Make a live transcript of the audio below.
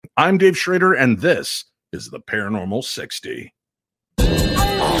I'm Dave Schrader, and this is the Paranormal 60.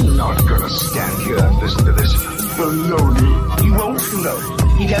 I'm not gonna stand here and listen to this baloney. You won't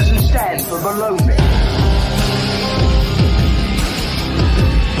know. He doesn't stand for baloney.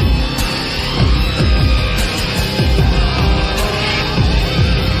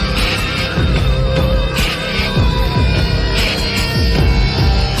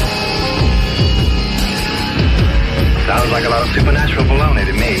 Sounds like a lot of supernatural baloney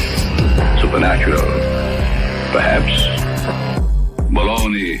to me. Supernatural, perhaps.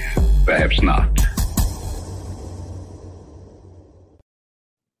 Baloney, perhaps not.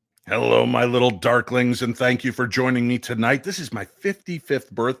 Hello, my little darklings, and thank you for joining me tonight. This is my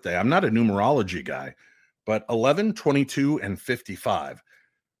 55th birthday. I'm not a numerology guy, but 11, 22, and 55.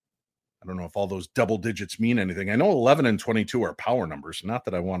 I don't know if all those double digits mean anything. I know 11 and 22 are power numbers. Not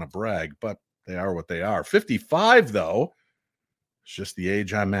that I want to brag, but they are what they are. 55, though, is just the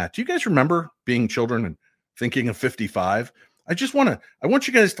age I'm at. Do you guys remember being children and thinking of 55? I want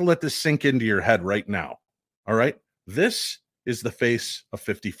you guys to let this sink into your head right now. All right? This is the face of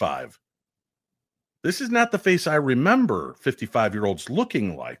 55. This is not the face I remember 55-year-olds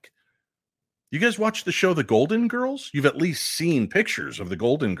looking like. You guys watch the show The Golden Girls? You've at least seen pictures of the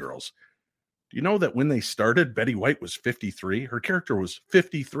Golden Girls. Do you know that when they started, Betty White was 53? Her character was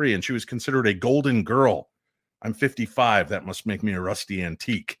 53, and she was considered a golden girl. I'm 55. That must make me a rusty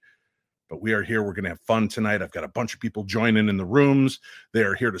antique. But we are here. We're going to have fun tonight. I've got a bunch of people joining in the rooms. They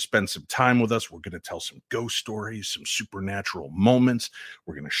are here to spend some time with us. We're going to tell some ghost stories, some supernatural moments.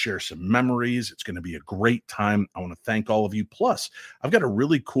 We're going to share some memories. It's going to be a great time. I want to thank all of you. Plus, I've got a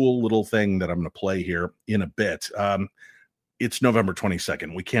really cool little thing that I'm going to play here in a bit. It's November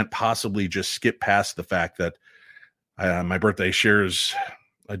 22nd. We can't possibly just skip past the fact that my birthday shares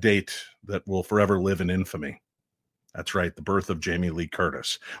a date that will forever live in infamy. That's right, the birth of Jamie Lee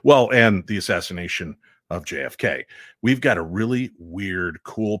Curtis. Well, and the assassination of JFK. We've got a really weird,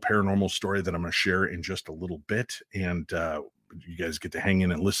 cool paranormal story that I'm going to share in just a little bit. And you guys get to hang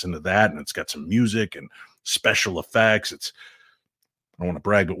in and listen to that. And it's got some music and special effects. I don't want to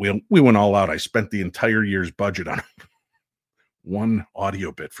brag, but we went all out. I spent the entire year's budget on one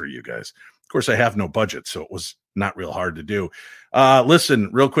audio bit for you guys. Of course, I have no budget, so it was not real hard to do. Listen,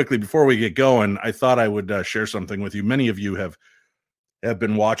 real quickly before we get going, I thought I would share something with you. Many of you have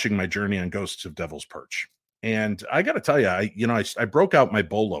been watching my journey on Ghosts of Devil's Perch, and I got to tell you, I broke out my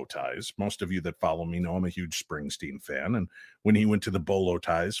bolo ties. Most of you that follow me know I'm a huge Springsteen fan, and when he went to the bolo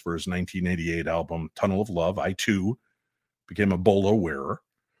ties for his 1988 album Tunnel of Love, I too became a bolo wearer.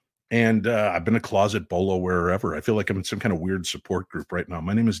 And I've been a closet bolo wearer ever. I feel like I'm in some kind of weird support group right now.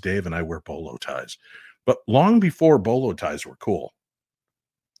 My name is Dave, and I wear bolo ties. But long before bolo ties were cool,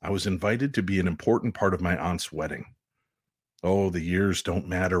 I was invited to be an important part of my aunt's wedding. Oh, the years don't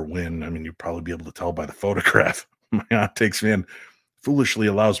matter when. I mean, you'd probably be able to tell by the photograph. My aunt takes me in, foolishly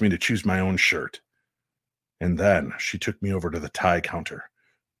allows me to choose my own shirt. And then she took me over to the tie counter.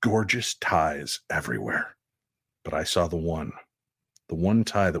 Gorgeous ties everywhere. But I saw the one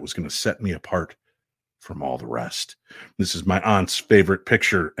tie that was going to set me apart from all the rest. This is my aunt's favorite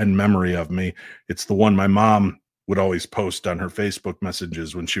picture and memory of me. It's the one my mom would always post on her Facebook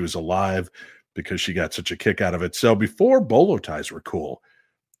messages when she was alive because she got such a kick out of it. So before bolo ties were cool,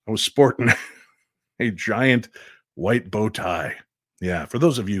 I was sporting a giant white bow tie. Yeah, for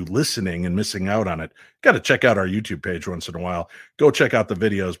those of you listening and missing out on it, got to check out our YouTube page once in a while. Go check out the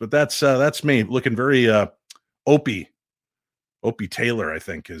videos. But that's me looking very Opie Taylor, I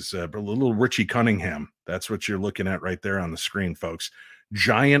think, is a little Richie Cunningham. That's what you're looking at right there on the screen, folks.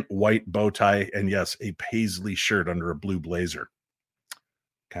 Giant white bow tie, and yes, a paisley shirt under a blue blazer.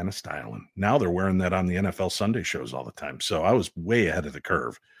 Kind of styling. Now they're wearing that on the NFL Sunday shows all the time, so I was way ahead of the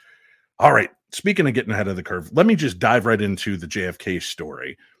curve. All right, speaking of getting ahead of the curve, let me just dive right into the JFK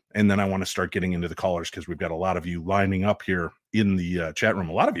story, and then I want to start getting into the callers because we've got a lot of you lining up here in the chat room.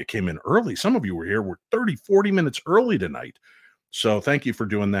 A lot of you came in early. Some of you were here. We're 30, 40 minutes early tonight. So thank you for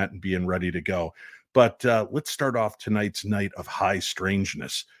doing that and being ready to go. But let's start off tonight's night of high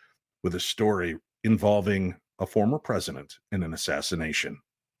strangeness with a story involving a former president and an assassination.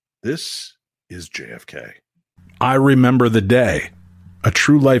 This is JFK. I Remember the Day, a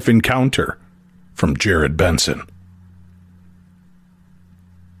true life encounter from Jared Benson.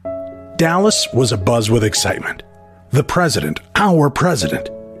 Dallas was abuzz with excitement. The president, our president,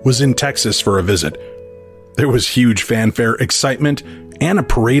 was in Texas for a visit. There was huge fanfare, excitement, and a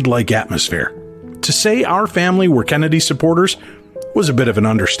parade-like atmosphere. To say our family were Kennedy supporters was a bit of an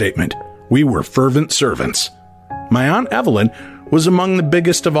understatement. We were fervent servants. My Aunt Evelyn was among the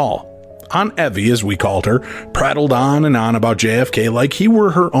biggest of all. Aunt Evie, as we called her, prattled on and on about JFK like he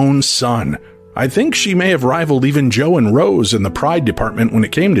were her own son. I think she may have rivaled even Joe and Rose in the pride department when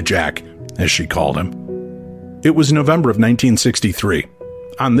it came to Jack, as she called him. It was November of 1963.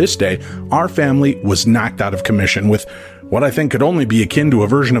 On this day, our family was knocked out of commission with what I think could only be akin to a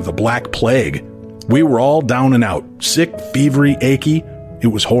version of the Black Plague. We were all down and out, sick, fevery, achy. It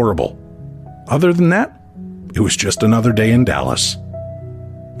was horrible. Other than that, it was just another day in Dallas.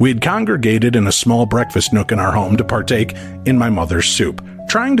 We had congregated in a small breakfast nook in our home to partake in my mother's soup,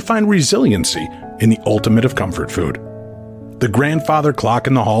 trying to find resiliency in the ultimate of comfort food. The grandfather clock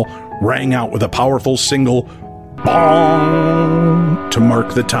in the hall rang out with a powerful single bong to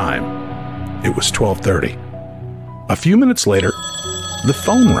mark the time. It was 12:30. A few minutes later, the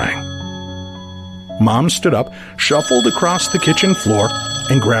phone rang. Mom stood up, shuffled across the kitchen floor,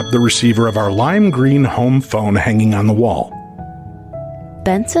 and grabbed the receiver of our lime green home phone hanging on the wall.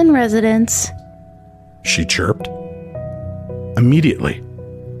 Benson Residence, she chirped. Immediately,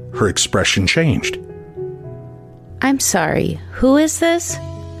 her expression changed. I'm sorry, who is this?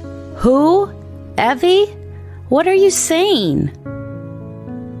 Who? Evie? What are you saying?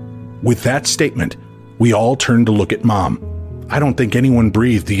 With that statement, we all turned to look at Mom. I don't think anyone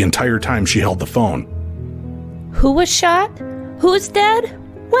breathed the entire time she held the phone. Who was shot? Who is dead?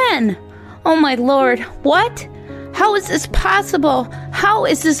 When? Oh my Lord, what? How is this possible? How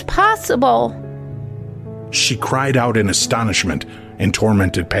is this possible? She cried out in astonishment and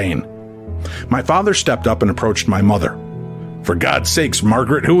tormented pain. My father stepped up and approached my mother. For God's sakes,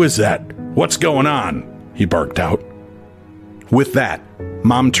 Margaret, who is that? What's going on? He barked out. With that,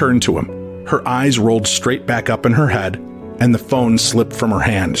 Mom turned to him. Her eyes rolled straight back up in her head, and the phone slipped from her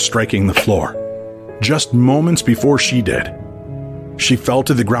hand, striking the floor. Just moments before she did, she fell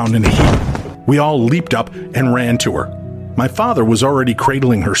to the ground in a heap. We all leaped up and ran to her. My father was already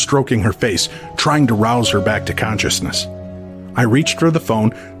cradling her, stroking her face, trying to rouse her back to consciousness. I reached for the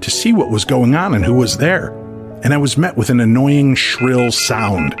phone to see what was going on and who was there, and I was met with an annoying, shrill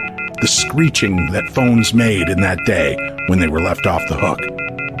sound, the screeching that phones made in that day when they were left off the hook.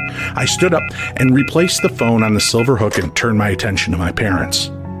 I stood up and replaced the phone on the silver hook and turned my attention to my parents.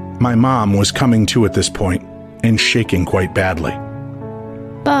 My mom was coming to at this point and shaking quite badly.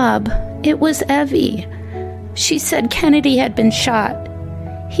 Bob, it was Evie. She said Kennedy had been shot.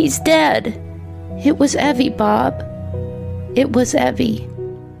 He's dead. It was Evie, Bob. It was Evie.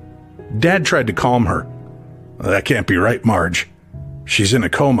 Dad tried to calm her. That can't be right, Marge. She's in a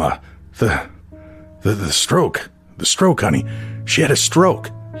coma. The stroke. The stroke, honey. She had a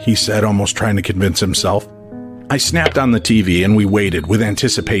stroke, he said, almost trying to convince himself. I snapped on the TV and we waited with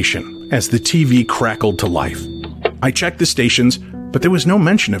anticipation as the TV crackled to life. I checked the stations, but there was no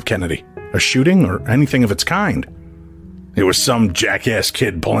mention of Kennedy, a shooting, or anything of its kind. It was some jackass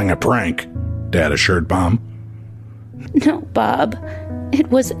kid pulling a prank, Dad assured Mom. No, Bob. It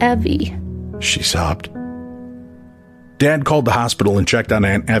was Evie, she sobbed. Dad called the hospital and checked on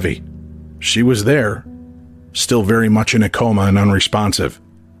Aunt Evie. She was there, still very much in a coma and unresponsive.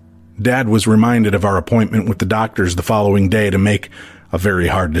 Dad was reminded of our appointment with the doctors the following day to make a very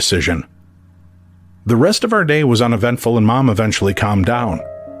hard decision. The rest of our day was uneventful and Mom eventually calmed down.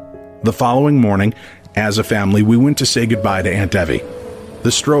 The following morning, as a family, we went to say goodbye to Aunt Evie.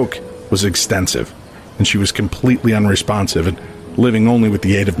 The stroke was extensive, and she was completely unresponsive and living only with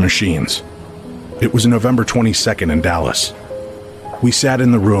the aid of machines. It was November 22nd in Dallas. We sat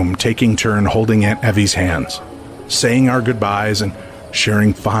in the room, taking turn holding Aunt Evie's hands, saying our goodbyes and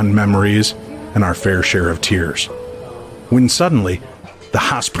sharing fond memories and our fair share of tears. When suddenly, the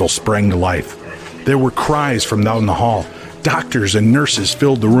hospital sprang to life. There were cries from down the hall. Doctors and nurses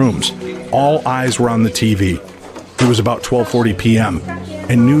filled the rooms. All eyes were on the TV. It was about 12:40 p.m.,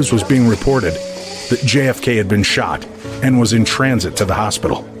 and news was being reported that JFK had been shot and was in transit to the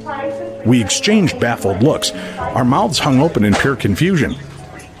hospital. We exchanged baffled looks. Our mouths hung open in pure confusion.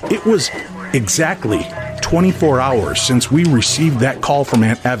 It was exactly 24 hours since we received that call from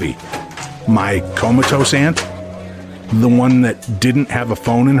Aunt Evie. My comatose aunt? The one that didn't have a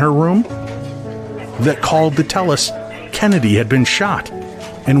phone in her room? That called to tell us Kennedy had been shot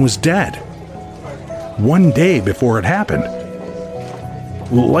and was dead. One day before it happened.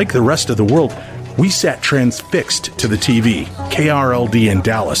 Like the rest of the world, we sat transfixed to the TV, KRLD in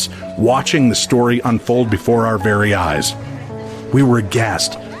Dallas, watching the story unfold before our very eyes. We were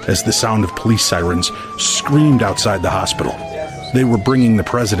aghast as the sound of police sirens screamed outside the hospital. They were bringing the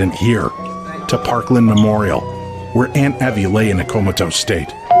president here, to Parkland Memorial, where Aunt Evie lay in a comatose state.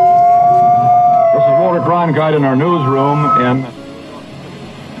 This is Walter Cronkite in our newsroom in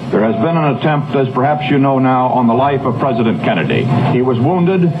There has been an attempt, as perhaps you know now, on the life of President Kennedy. He was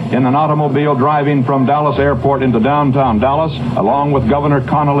wounded in an automobile driving from Dallas Airport into downtown Dallas, along with Governor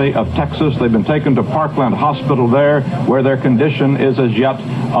Connolly of Texas. They've been taken to Parkland Hospital there, where their condition is as yet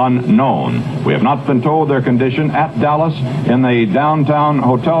unknown. We have not been told their condition. At Dallas, in the downtown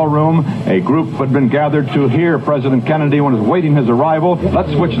hotel room, a group had been gathered to hear President Kennedy when he was waiting his arrival.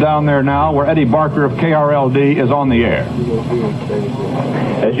 Let's switch down there now, where Eddie Barker of KRLD is on the air.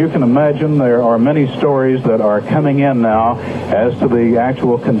 As you can imagine, there are many stories that are coming in now as to the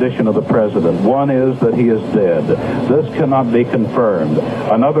actual condition of the president. One is that he is dead. This cannot be confirmed.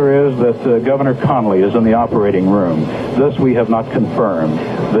 Another is that Governor Connolly is in the operating room. This we have not confirmed.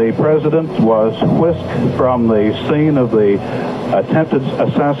 The president was whisked from the scene of the attempted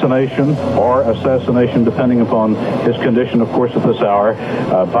assassination or assassination, depending upon his condition, of course, at this hour,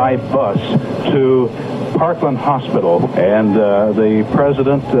 by bus to Parkland Hospital, and the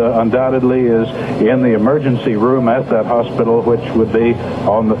president undoubtedly is in the emergency room at that hospital, which would be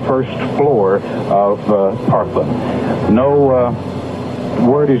on the first floor of Parkland. No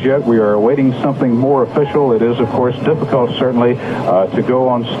word is yet. We are awaiting something more official. It is, of course, difficult, certainly, to go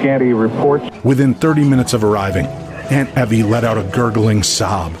on scanty reports. Within 30 minutes of arriving, Aunt Evie let out a gurgling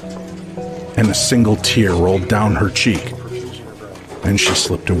sob, and a single tear rolled down her cheek, and she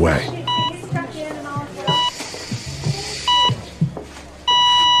slipped away.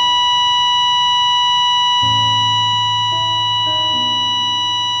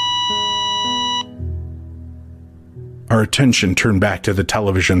 Our attention turned back to the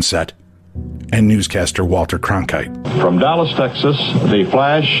television set and newscaster Walter Cronkite. From Dallas, Texas, the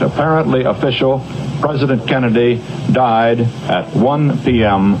flash, apparently official, President Kennedy died at 1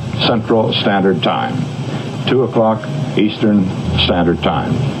 p.m. Central Standard Time, 2 o'clock Eastern Standard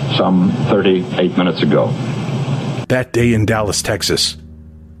Time, some 38 minutes ago. That day in Dallas, Texas,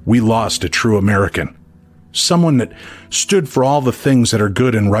 we lost a true American, someone that stood for all the things that are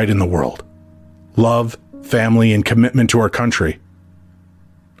good and right in the world. Love, family, and commitment to our country.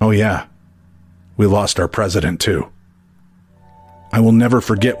 Oh yeah, we lost our president too. I will never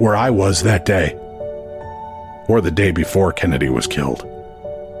forget where I was that day, or the day before Kennedy was killed.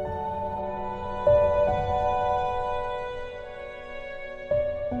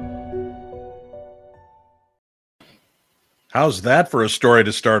 How's that for a story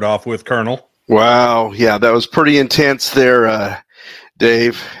to start off with, Colonel? Wow, yeah, that was pretty intense there,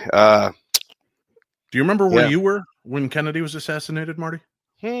 Dave. Do you remember where you were when Kennedy was assassinated, Marty?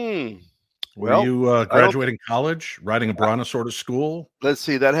 Well, were you graduating college, riding a brontosaurus to school? Let's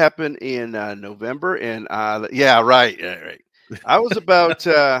see, that happened in November, and right. I was about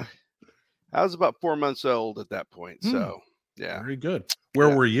 4 months old at that point. So yeah, very good. Where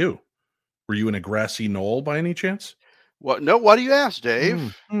were you? Were you in a grassy knoll by any chance? What? No. Why do you ask,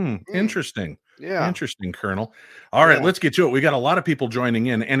 Dave? Interesting. Yeah. Interesting, Colonel. All right, let's get to it. We got a lot of people joining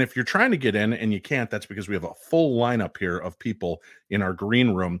in. And if you're trying to get in and you can't, that's because we have a full lineup here of people in our green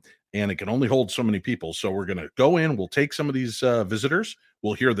room, and it can only hold so many people. So we're going to go in. We'll take some of these visitors.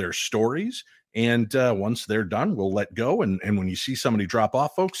 We'll hear their stories. And once they're done, we'll let go. And when you see somebody drop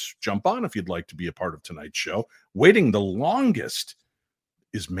off, folks, jump on if you'd like to be a part of tonight's show. Waiting the longest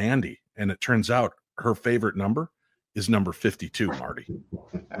is Mandy. And it turns out her favorite number is number 52, Marty.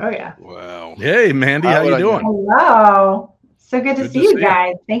 Oh, yeah. Wow. Hey, Mandy, how you doing? Hello. So good to see you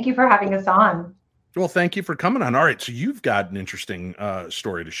guys. Thank you for having us on. Well, thank you for coming on. All right, so you've got an interesting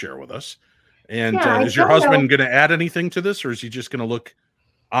story to share with us. And is your husband going to add anything to this, or is he just going to look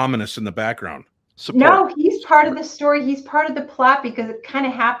ominous in the background? No, he's part of the story. He's part of the plot because it kind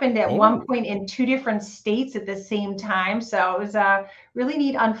of happened at one point in 2 different states at the same time. So it was a really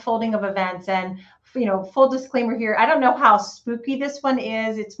neat unfolding of events. And full disclaimer here, I don't know how spooky this one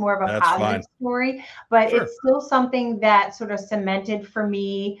is. It's more of a positive story, but it's still something that sort of cemented for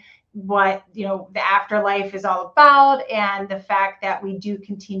me what, the afterlife is all about and the fact that we do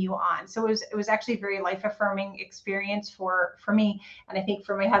continue on. So it was actually a very life affirming experience for me. And I think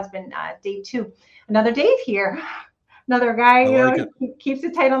for my husband, Dave too. Another Dave here. Another guy, he keeps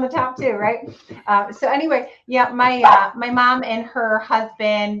it tight on the top too, right? So anyway, my mom and her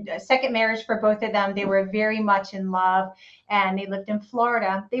husband, second marriage for both of them, they were very much in love, and they lived in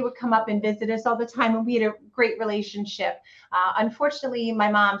Florida. They would come up and visit us all the time, and we had a great relationship. Unfortunately, my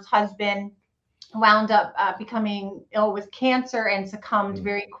mom's husband wound up becoming ill with cancer and succumbed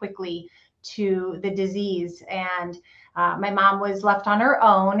very quickly to the disease. And my mom was left on her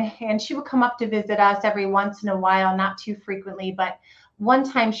own, and she would come up to visit us every once in a while, not too frequently. But one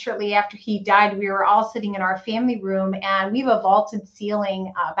time shortly after he died, we were all sitting in our family room, and we have a vaulted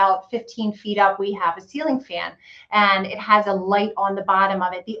ceiling about 15 feet up. We have a ceiling fan, and it has a light on the bottom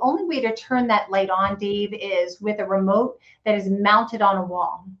of it. The only way to turn that light on, Dave, is with a remote that is mounted on a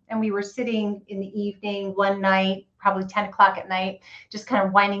wall. And we were sitting in the evening one night, probably 10 o'clock at night, just kind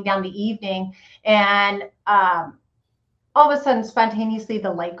of winding down the evening. And all of a sudden, spontaneously, the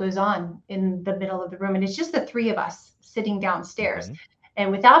light goes on in the middle of the room. And it's just the three of us sitting downstairs. Mm-hmm. And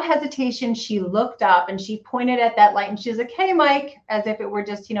without hesitation, she looked up and she pointed at that light and she was like, "Hey, Mike," as if it were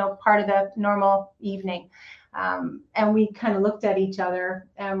just, part of the normal evening. And we kind of looked at each other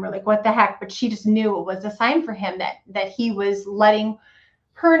and we're like, what the heck? But she just knew it was a sign for him that he was letting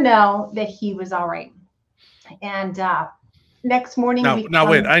her know that he was all right. And next morning. Now,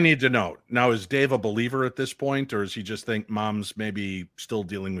 wait, I need to know. Now, is Dave a believer at this point, or does he just think mom's maybe still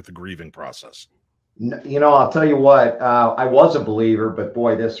dealing with the grieving process? I'll tell you what, I was a believer, but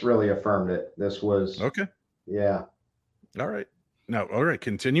boy, this really affirmed it. This was okay. Yeah. All right. Now, all right.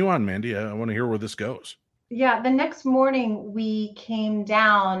 Continue on, Mandy. I want to hear where this goes. Yeah. The next morning we came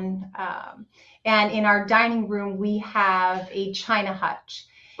down, and in our dining room, we have a china hutch.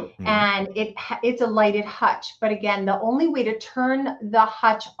 And it's a lighted hutch. But again, the only way to turn the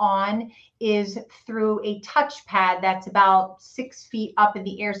hutch on is through a touchpad that's about 6 feet up in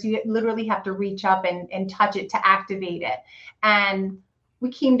the air. So you literally have to reach up and touch it to activate it. And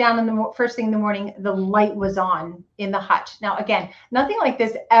we came down in the first thing in the morning, the light was on in the hutch. Now, again, nothing like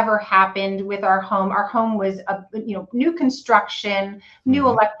this ever happened with our home. Our home was new construction, new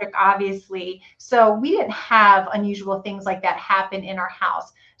electric, obviously. So we didn't have unusual things like that happen in our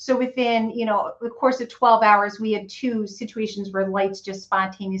house. So within, the course of 12 hours, we had 2 situations where lights just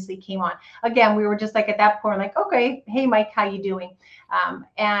spontaneously came on. Again, we were just like at that point, like, okay, hey, Mike, how you doing?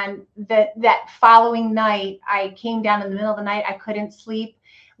 And that following night, I came down in the middle of the night. I couldn't sleep.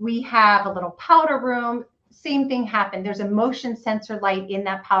 We have a little powder room. Same thing happened. There's a motion sensor light in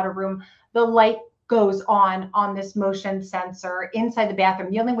that powder room. The light goes on this motion sensor inside the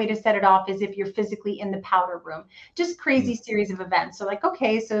bathroom. The only way to set it off is if you're physically in the powder room. Just crazy series of events. So like,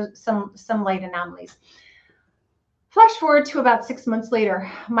 okay, so some light anomalies. Flash forward to about 6 months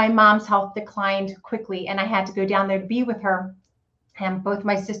later, my mom's health declined quickly and I had to go down there to be with her. And both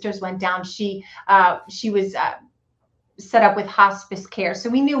my sisters went down. She was set up with hospice care. So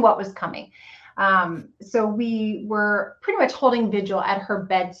we knew what was coming. So we were pretty much holding vigil at her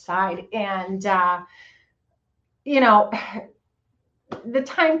bedside. And, the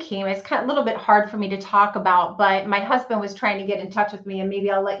time came. It's kind of a little bit hard for me to talk about, but my husband was trying to get in touch with me, and maybe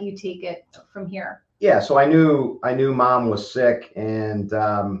I'll let you take it from here. Yeah. So I knew mom was sick, and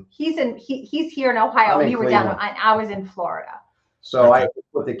he's here in Ohio. We were down. I was in Florida. So I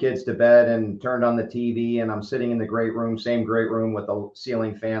put the kids to bed and turned on the TV, and I'm sitting in the great room, same great room with the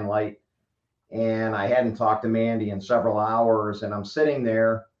ceiling fan light. And I hadn't talked to Mandy in several hours, and I'm sitting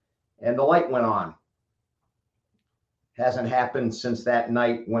there and the light went on. Hasn't happened since that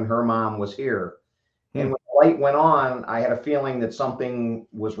night when her mom was here. And when the light went on, I had a feeling that something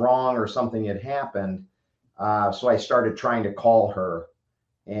was wrong or something had happened. So I started trying to call her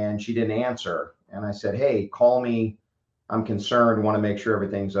and she didn't answer. And I said, "Hey, call me. I'm concerned, want to make sure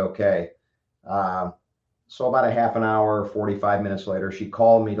everything's okay." So about a half an hour, 45 minutes later, she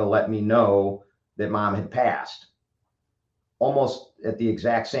called me to let me know that mom had passed. Almost at the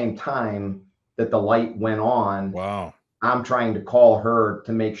exact same time that the light went on. Wow. I'm trying to call her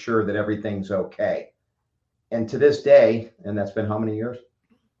to make sure that everything's okay. And to this day, and that's been how many years?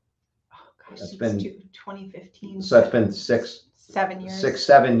 Oh gosh, that's been 2015. So that's been 7 years. 6,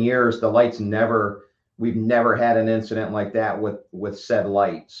 7 years. The light's we've never had an incident like that with said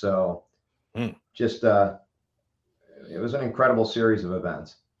light. So just it was an incredible series of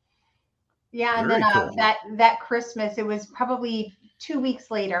events. Yeah, and Very then cool. that Christmas, it was probably 2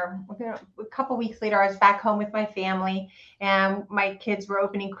 weeks later, a couple weeks later, I was back home with my family and my kids were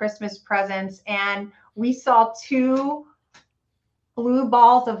opening Christmas presents and we saw 2 blue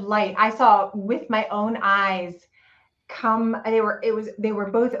balls of light. I saw with my own eyes come. They were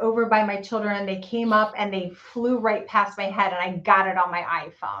both over by my children and they came up and they flew right past my head and I got it on my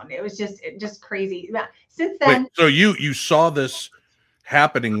iPhone. It was just crazy. Since then, wait, so you saw this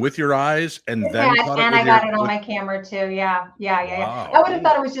happening with your eyes and then I got it on my camera too. Yeah. Wow. I would have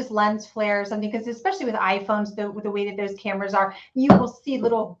thought it was just lens flare or something, because especially with iPhones, with the way that those cameras are, you will see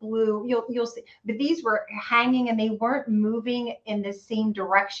little blue. You'll see, but these were hanging and they weren't moving in the same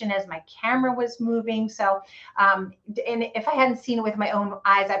direction as my camera was moving. So, and if I hadn't seen it with my own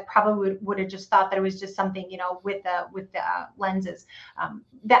eyes, I probably would have just thought that it was just something, with the lenses.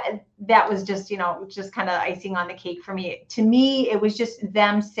 That was just, just kind of icing on the cake for me. To me, it was just just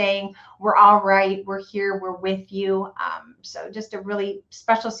them saying, we're all right, we're here, we're with you. So just a really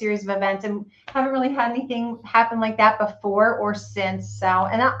special series of events, and haven't really had anything happen like that before or since. So,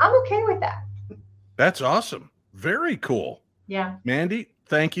 and I'm okay with that. That's awesome. Very cool. Yeah. Mandy,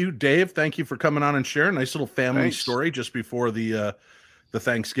 thank you. Dave, thank you for coming on and sharing. Nice little family story just before the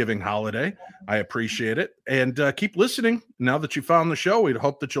Thanksgiving holiday. I appreciate it. And keep listening. Now that you found the show, we'd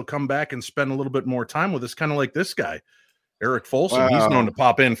hope that you'll come back and spend a little bit more time with us, kind of like this guy, Eric Folsom. Wow. He's known to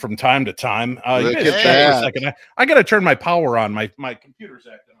pop in from time to time. You guys check for a second. I got to turn my power on. My computer's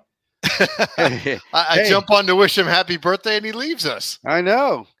acting up. I jump on to wish him happy birthday, and he leaves us. I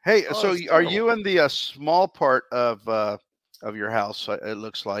know. Hey, so are you in the small part of your house? It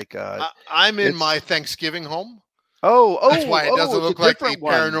looks like I'm in my Thanksgiving home. That's why it doesn't look like the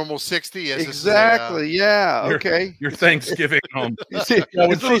Paranormal 60. Exactly. Yeah. Okay. Your Thanksgiving home.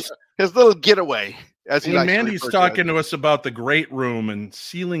 His little getaway. As when Mandy's talking to us about the great room and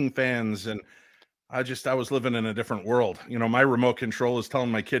ceiling fans, and I was living in a different world. You know, my remote control is telling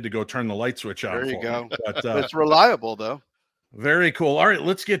my kid to go turn the light switch on. There you go. But, it's reliable, though. Very cool. All right,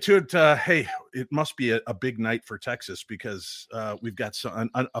 let's get to it. Hey, it must be a big night for Texas because we've got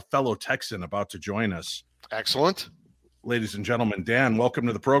a fellow Texan about to join us. Excellent. Ladies and gentlemen, Dan, welcome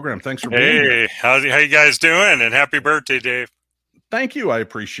to the program. Thanks for being here. Hey, how you guys doing? And happy birthday, Dave. Thank you. I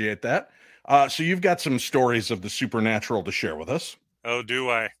appreciate that. So you've got some stories of the supernatural to share with us. Oh, do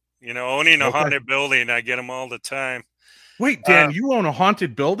I? You know, owning a haunted building, I get them all the time. Wait, Dan, you own a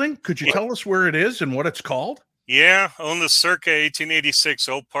haunted building? Could you tell us where it is and what it's called? Yeah, own the circa 1886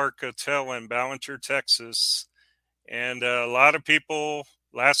 Oak Park Hotel in Ballinger, Texas. And a lot of people,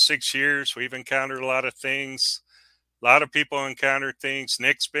 last 6 years, we've encountered a lot of things. A lot of people encountered things.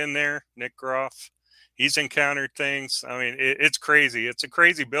 Nick's been there, Nick Groff. He's encountered things. I mean, it's crazy. It's a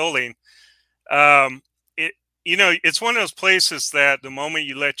crazy building. It's one of those places that the moment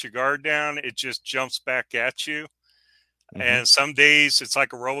you let your guard down, it just jumps back at you. Mm-hmm. And some days it's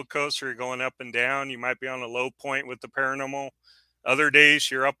like a roller coaster. You're going up and down. You might be on a low point with the paranormal. Other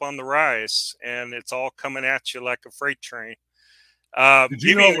days you're up on the rise, and it's all coming at you like a freight train. Did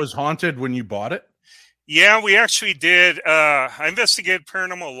you know it was haunted when you bought it? Yeah, we actually did. I investigated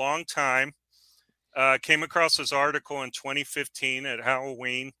paranormal a long time. Came across this article in 2015 at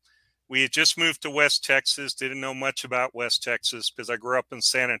Halloween. We had just moved to West Texas, didn't know much about West Texas because I grew up in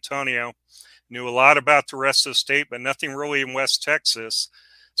San Antonio, knew a lot about the rest of the state, but nothing really in West Texas.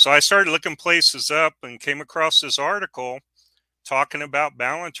 So I started looking places up and came across this article talking about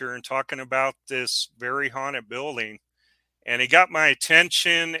Ballinger and talking about this very haunted building. And it got my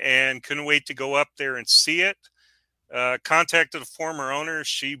attention and couldn't wait to go up there and see it. Contacted the former owner.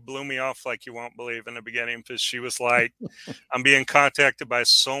 She blew me off like you won't believe in the beginning because she was like, I'm being contacted by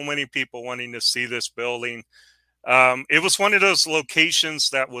so many people wanting to see this building. It was one of those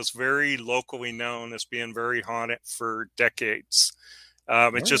locations that was very locally known as being very haunted for decades.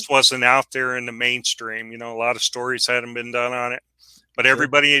 It just wasn't out there in the mainstream. You know, a lot of stories hadn't been done on it, but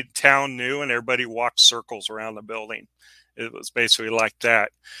everybody in town knew and everybody walked circles around the building. It was basically like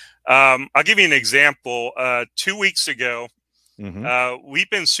that. I'll give you an example. 2 weeks ago, we've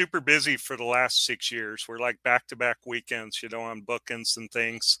been super busy for the last 6 years. We're like back-to-back weekends, you know, on bookings and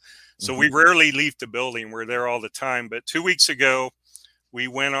things. So we rarely leave the building. We're there all the time. But 2 weeks ago, we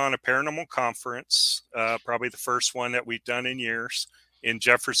went on a paranormal conference, probably the first one that we've done in years in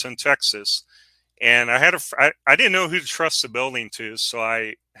Jefferson, Texas. And I didn't know who to trust the building to. So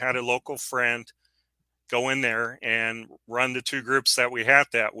I had a local friend go in there and run the two groups that we had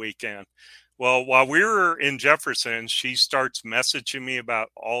that weekend. Well, while we were in Jefferson, she starts messaging me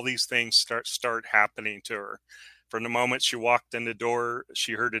about all these things start happening to her. From the moment she walked in the door,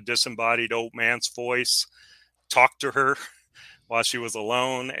 she heard a disembodied old man's voice talk to her while she was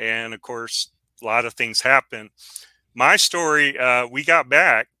alone. And of course, a lot of things happened. My story, we got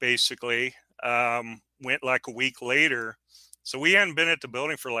back basically, went like a week later. So we hadn't been at the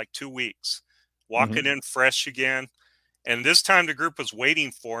building for like 2 weeks. Walking in fresh again. And this time the group was waiting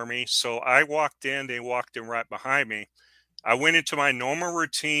for me. So I walked in, they walked in right behind me. I went into my normal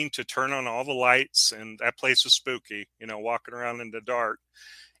routine to turn on all the lights, and that place was spooky, you know, walking around in the dark.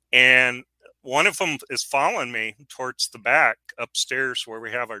 And one of them is following me towards the back upstairs where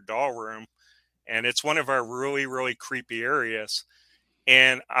we have our doll room. And it's one of our really, really creepy areas.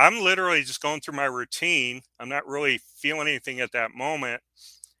 And I'm literally just going through my routine. I'm not really feeling anything at that moment.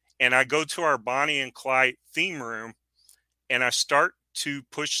 And I go to our Bonnie and Clyde theme room, and I start to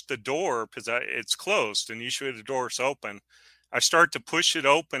push the door because it's closed, and usually the door's open. I start to push it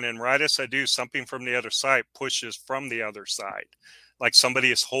open, and right as I do, something from the other side pushes from the other side, like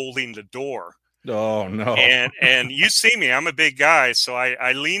somebody is holding the door. Oh no. And you see me, I'm a big guy. So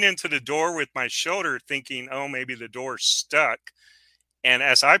I lean into the door with my shoulder thinking, oh, maybe the door's stuck. And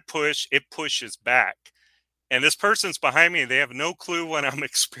as I push, it pushes back. And this person's behind me. They have no clue what I'm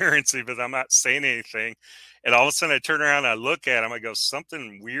experiencing, but I'm not saying anything. And all of a sudden I turn around and I look at him. I go,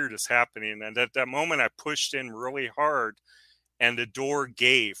 something weird is happening. And at that moment I pushed in really hard and the door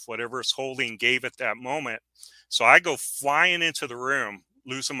gave. Whatever's holding gave at that moment. So I go flying into the room,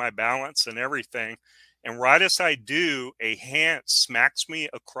 losing my balance and everything. And right as I do, a hand smacks me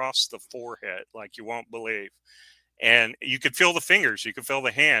across the forehead like you won't believe. And you could feel the fingers. You could feel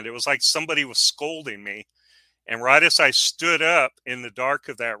the hand. It was like somebody was scolding me. And right as I stood up in the dark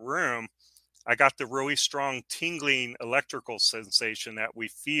of that room, I got the really strong tingling electrical sensation that we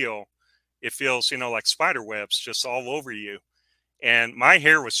feel. It feels, like spider webs just all over you. And my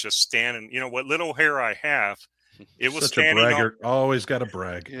hair was just standing, what little hair I have. It was such a braggart. Always got to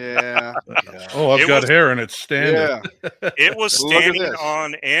brag. Yeah. Oh, I've got hair and it's standing. Yeah. It was standing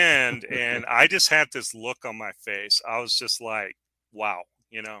on end, and I just had this look on my face. I was just like, wow,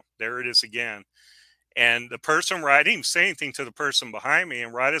 there it is again. And the person, I didn't even say anything to the person behind me.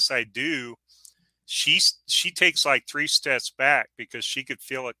 And right as I do, she takes like 3 steps back because she could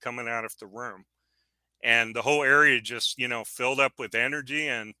feel it coming out of the room. And the whole area just, filled up with energy.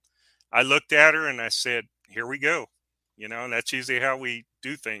 And I looked at her and I said, here we go. And that's usually how we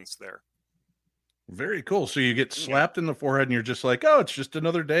do things there. Very cool. So you get slapped in the forehead and you're just like, oh, it's just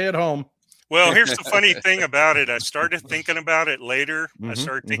another day at home. Well, here's the funny thing about it. I started thinking about it later. I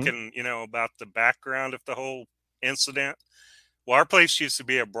started thinking, about the background of the whole incident. Well, our place used to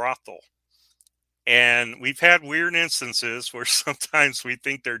be a brothel. And we've had weird instances where sometimes we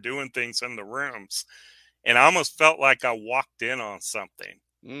think they're doing things in the rooms. And I almost felt like I walked in on something.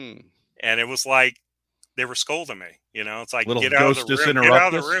 And it was like they were scolding me. It's like, get out of the room. Get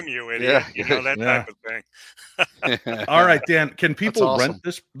out of the room, you idiot. That type of thing. All right, Dan, can people rent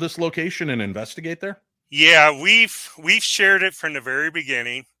this location and investigate there? Yeah, we've shared it from the very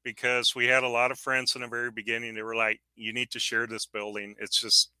beginning because we had a lot of friends in the very beginning. They were like, you need to share this building. It's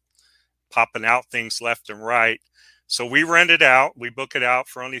just popping out things left and right. So we rent it out. We book it out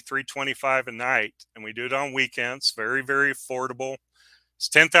for only $325 a night, and we do it on weekends. Very, very affordable. It's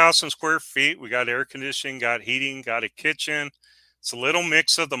 10,000 square feet. We got air conditioning, got heating, got a kitchen. It's a little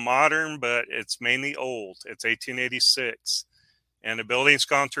mix of the modern, but it's mainly old. It's 1886. And the building's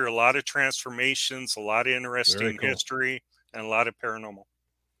gone through a lot of transformations, a lot of interesting history, and a lot of paranormal.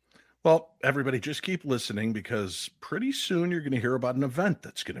 Well, everybody, just keep listening because pretty soon you're going to hear about an event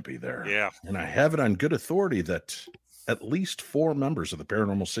that's going to be there. Yeah. And I have it on good authority that at least 4 members of the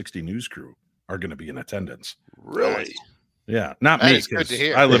Paranormal 60 News crew are going to be in attendance. Really? Yeah. Not me, because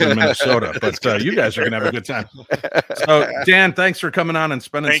I live in Minnesota, but you guys are going to have a good time. So, Dan, thanks for coming on and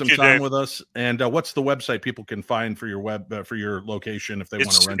spending some time with us. And what's the website people can find for your for your location if they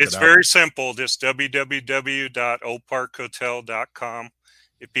want to rent it out? It's very simple. Just www.oldparkhotel.com.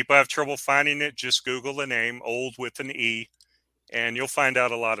 If people have trouble finding it, just Google the name, Old with an E, and you'll find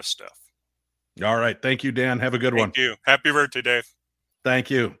out a lot of stuff. All right. Thank you, Dan. Have a good one. Thank you. Happy birthday, Dave.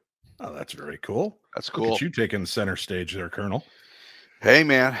 Thank you. Oh, that's very cool. That's cool. Look at you taking center stage there, Colonel. Hey,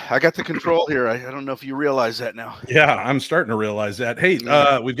 man, I got the control here. I don't know if you realize that now. Yeah, I'm starting to realize that. Hey,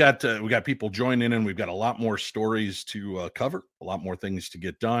 we got people joining in. We've got a lot more stories to cover, a lot more things to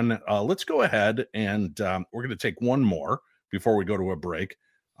get done. Let's go ahead and we're going to take one more before we go to a break.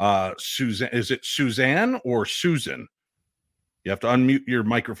 Suzanne, is it Suzanne or Susan? You have to unmute your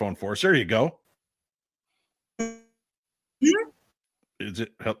microphone for us. There you go. Is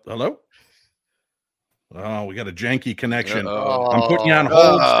it hello? Oh, we got a janky connection. I'm putting you on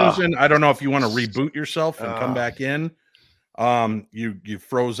hold, Susan. I don't know if you want to reboot yourself and come back in. You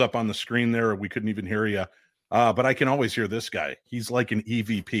froze up on the screen there. We couldn't even hear you. But I can always hear this guy. He's like an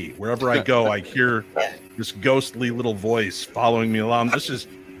EVP. Wherever I go, I hear this ghostly little voice following me along. This is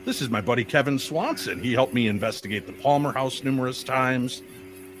my buddy Kevin Swanson. He helped me investigate the Palmer House numerous times.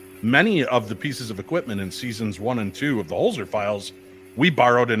 Many of the pieces of equipment in seasons 1 and 2 of the Holzer Files we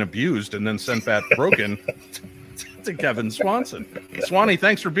borrowed and abused and then sent back broken to Kevin Swanson. Swanee,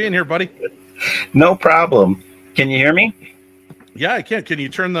 thanks for being here, buddy. No problem. Can you hear me? Yeah, I can. Can you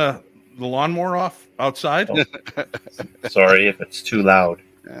turn the lawnmower off outside? Oh. Sorry if it's too loud.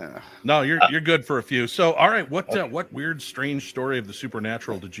 No, you're good for a few. So, all right, what weird, strange story of the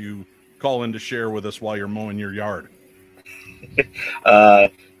supernatural did you call in to share with us while you're mowing your yard?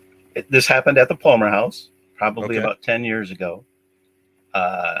 This happened at the Palmer House, probably about 10 years ago.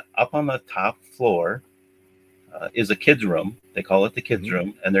 Up on the top floor is a kid's room. They call it the kid's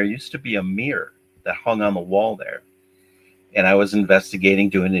room. And there used to be a mirror that hung on the wall there. and I was investigating,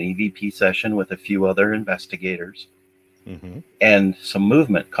 doing an EVP session with a few other investigators. And some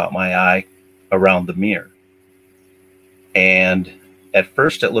movement caught my eye around the mirror. And at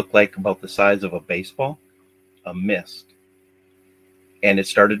first it looked like about the size of a baseball, a mist. And it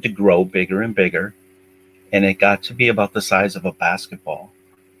started to grow bigger and bigger. And it got to be about the size of a basketball.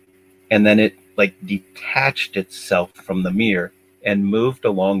 And then it like detached itself from the mirror and moved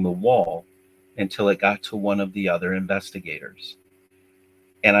along the wall until it got to one of the other investigators.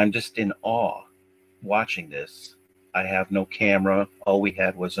 And I'm just in awe watching this. I have no camera. All we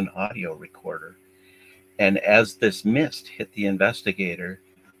had was an audio recorder. And as this mist hit the investigator,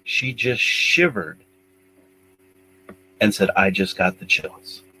 she just shivered and said, I just got the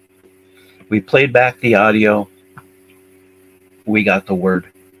chills. We played back the audio. We got the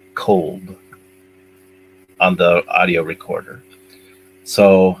word cold on the audio recorder.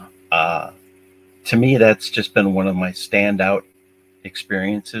 So to me, that's just been one of my standout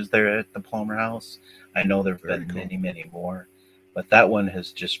experiences there at the Palmer House. I know there have been many, many more, but that one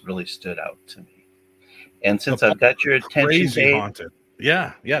has just really stood out to me. And since I've got your attention, Dave, haunted.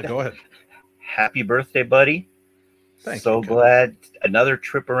 Yeah, go ahead. Happy birthday, buddy. Thank so you, glad. Another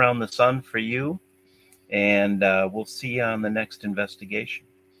trip around the sun for you. And we'll see you on the next investigation.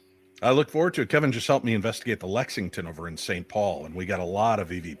 I look forward to it. Kevin just helped me investigate the Lexington over in St. Paul, and we got a lot of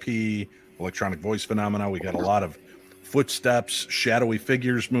EVP, electronic voice phenomena. We got a lot of footsteps, shadowy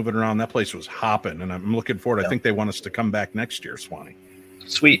figures moving around. That place was hopping, and I'm looking forward. I think they want us to come back next year, Swanee.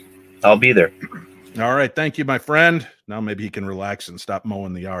 Sweet. I'll be there. All right. Thank you, my friend. Now maybe he can relax and stop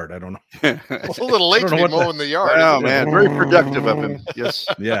mowing the yard. I don't know. It's a little late to be mowing the yard. Oh, man. Very productive of him. Yes.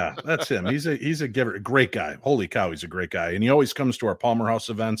 Yeah, that's him. He's a giver. A great guy. Holy cow, he's a great guy. And he always comes to our Palmer House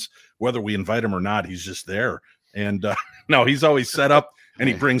events, whether we invite him or not. He's just there. And no, he's always set up, and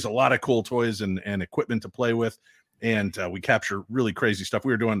he brings a lot of cool toys and equipment to play with. And we capture really crazy stuff.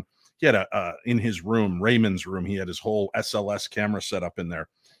 We were doing, he had in his room, Raymond's room, he had his whole SLS camera set up in there.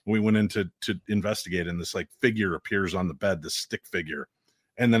 We went in to investigate, and this like figure appears on the bed, this stick figure,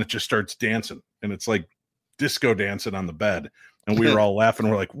 and then it just starts dancing, and it's like disco dancing on the bed. And we were all laughing.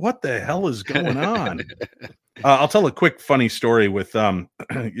 We're like, what the hell is going on? I'll tell a quick funny story with, when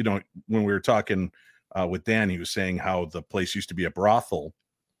we were talking with Dan, he was saying how the place used to be a brothel,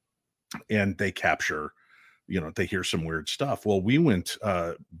 and they capture, they hear some weird stuff. Well, we went,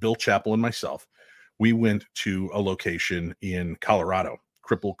 Bill Chappell and myself, we went to a location in Colorado,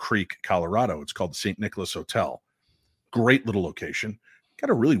 Cripple Creek, Colorado. It's called the St. Nicholas Hotel. Great little location.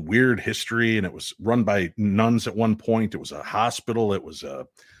 Got a really weird history, and it was run by nuns at one point. It was a hospital. It was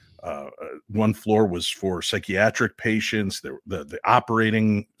one floor was for psychiatric patients. The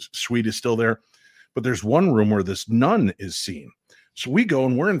operating suite is still there, but there's one room where this nun is seen. So we go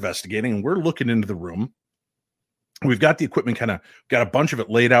and we're investigating, and we're looking into the room. We've got the equipment got a bunch of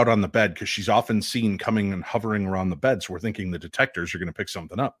it laid out on the bed because she's often seen coming and hovering around the bed. So we're thinking the detectors are going to pick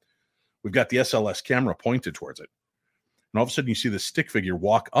something up. We've got the SLS camera pointed towards it. And all of a sudden you see the stick figure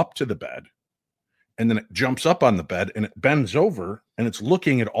walk up to the bed, and then it jumps up on the bed and it bends over and it's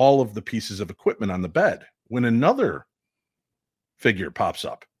looking at all of the pieces of equipment on the bed when another figure pops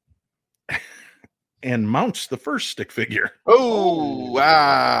up and mounts the first stick figure. Oh,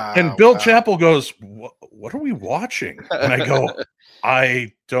 wow. And Bill Chappell goes, what are we watching? And I go,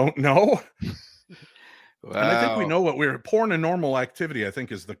 I don't know. Wow. And I think we know what we're paranormal activity, I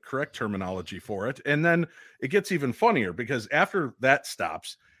think is the correct terminology for it. And then it gets even funnier because after that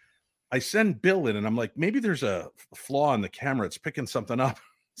stops, I send Bill in and I'm like, maybe there's a flaw in the camera. It's picking something up.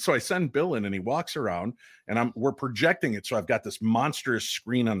 So I send Bill in and he walks around and we're projecting it. So I've got this monstrous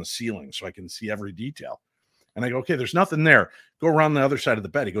screen on the ceiling so I can see every detail. And I go, okay, there's nothing there. Go around the other side of the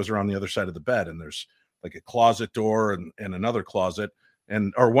bed. He goes around the other side of the bed and there's like a closet door and another closet.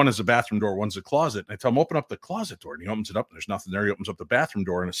 Or one is a bathroom door, one's a closet. And I tell him, open up the closet door. And he opens it up and there's nothing there. He opens up the bathroom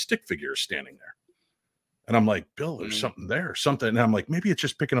door and a stick figure is standing there. And I'm like, Bill, there's something there, something. And I'm like, maybe it's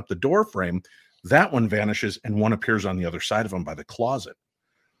just picking up the door frame. That one vanishes and one appears on the other side of him by the closet.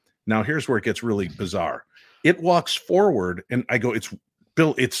 Now, here's where it gets really bizarre. It walks forward and I go, it's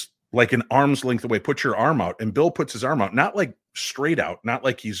Bill, it's like an arm's length away. Put your arm out. And Bill puts his arm out, not like straight out, not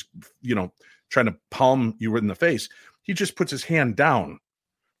like he's, trying to palm you in the face. He just puts his hand down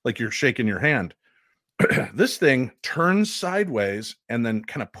like you're shaking your hand. This thing turns sideways and then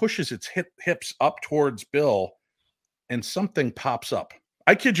kind of pushes its hips up towards Bill and something pops up.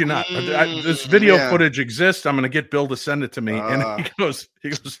 I kid you not. This video footage exists. I'm going to get Bill to send it to me. And he goes,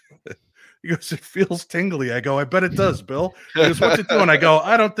 it feels tingly. I go, I bet it does, Bill. He goes, what's it doing? I go,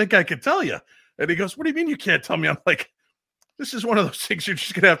 I don't think I can tell you. And he goes, what do you mean you can't tell me? I'm like, This is one of those things you're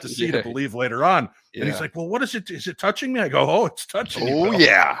just going to have to see to believe later on. And he's like, well, what is it? Is it touching me? I go, oh, it's touching me. Oh,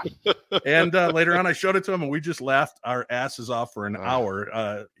 yeah. And later on, I showed it to him, and we just laughed our asses off for an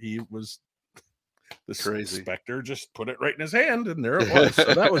hour. He was this crazy. Spectre just put it right in his hand, and there it was.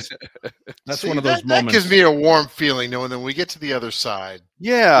 So that's one of those moments. That gives me a warm feeling knowing that when we get to the other side,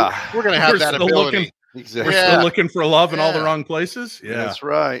 yeah, we're going to have that ability. We're still looking for love in all the wrong places. Yeah, that's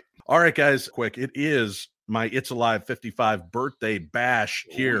right. All right, guys, quick. It is my It's Alive 55 birthday bash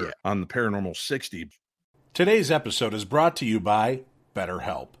here on the Paranormal 60. Today's episode is brought to you by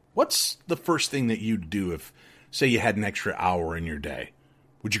BetterHelp. What's the first thing that you'd do if, say, you had an extra hour in your day?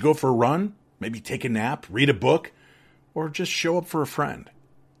 Would you go for a run? Maybe take a nap, read a book, or just show up for a friend?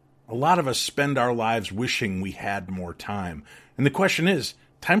 A lot of us spend our lives wishing we had more time. And the question is,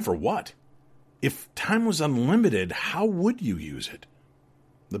 time for what? If time was unlimited, how would you use it?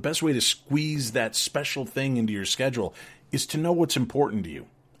 The best way to squeeze that special thing into your schedule is to know what's important to you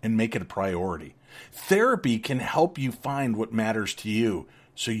and make it a priority. Therapy can help you find what matters to you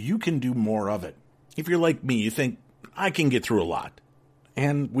so you can do more of it. If you're like me, you think, I can get through a lot.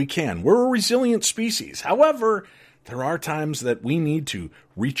 And we can. We're a resilient species. However, there are times that we need to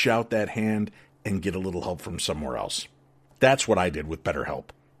reach out that hand and get a little help from somewhere else. That's what I did with BetterHelp.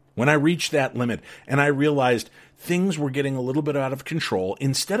 When I reached that limit and I realized things were getting a little bit out of control,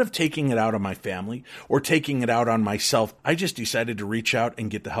 instead of taking it out on my family or taking it out on myself, I just decided to reach out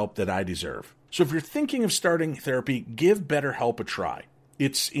and get the help that I deserve. So if you're thinking of starting therapy, give BetterHelp a try.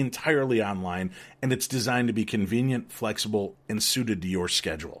 It's entirely online, and it's designed to be convenient, flexible, and suited to your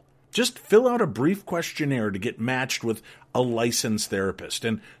schedule. Just fill out a brief questionnaire to get matched with a licensed therapist,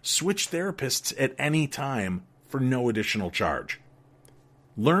 and switch therapists at any time for no additional charge.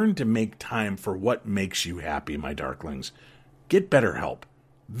 Learn to make time for what makes you happy, my darklings. Get BetterHelp.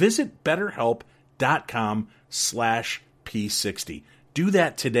 Visit BetterHelp.com/P60. Do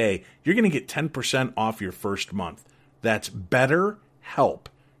that today. You're going to get 10% off your first month. That's BetterHelp,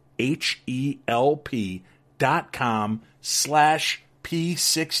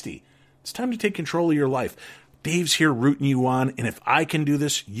 HELP.com/P60. It's time to take control of your life. Dave's here rooting you on, and if I can do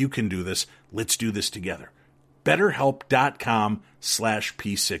this, you can do this. Let's do this together.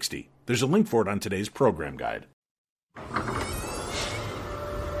 BetterHelp.com/P60. There's a link for it on today's program guide.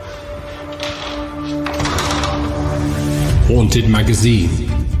 Haunted Magazine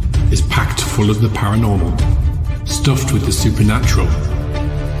is packed full of the paranormal, stuffed with the supernatural,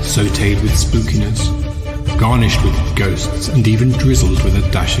 sautéed with spookiness, garnished with ghosts, and even drizzled with a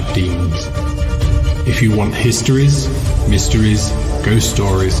dash of demons. If you want histories, mysteries, ghost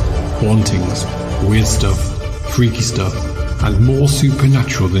stories, hauntings, weird stuff, freaky stuff, and more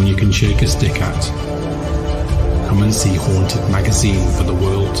supernatural than you can shake a stick at, come and see Haunted Magazine for the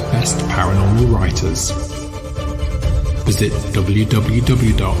world's best paranormal writers. Visit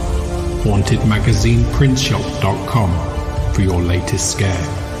www.hauntedmagazineprintshop.com for your latest scare.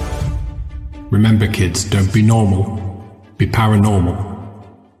 Remember, kids, don't be normal, be paranormal.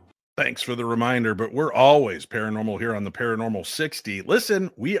 Thanks for the reminder, but we're always paranormal here on the Paranormal 60.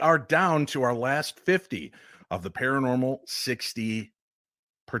 Listen, we are down to our last 50 of the Paranormal 60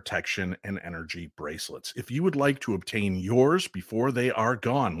 protection and energy bracelets. If you would like to obtain yours before they are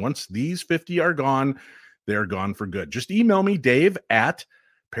gone, once these 50 are gone, they're gone for good. Just email me, Dave at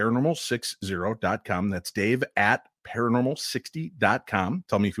paranormal60.com. That's Dave at paranormal60.com.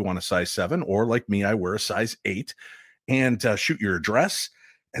 Tell me if you want a size 7, or like me, I wear a size 8, and shoot your address.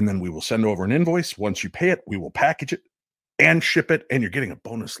 And then we will send over an invoice. Once you pay it, we will package it and ship it. And you're getting a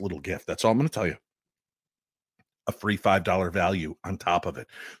bonus little gift. That's all I'm going to tell you. A free $5 value on top of it.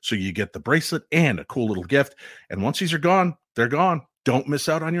 So you get the bracelet and a cool little gift. And once these are gone, they're gone. Don't miss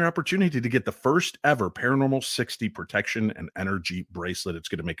out on your opportunity to get the first ever Paranormal 60 protection and energy bracelet. It's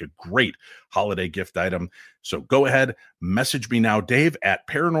going to make a great holiday gift item. So go ahead, message me now, Dave at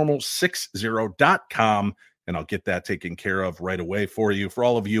paranormal60.com. And I'll get that taken care of right away for you. For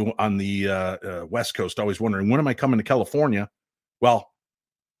all of you on the West Coast, always wondering, when am I coming to California? Well,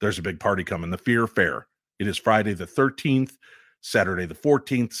 there's a big party coming, the Fear Fair. It is Friday the 13th, Saturday the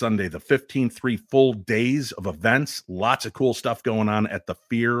 14th, Sunday the 15th, 3 full days of events. Lots of cool stuff going on at the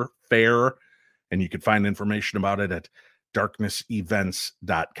Fear Fair. And you can find information about it at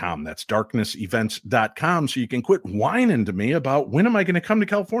darknessevents.com. That's darknessevents.com. So you can quit whining to me about, when am I going to come to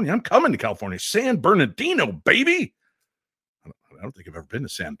California? I'm coming to California. San Bernardino, baby. I don't think I've ever been to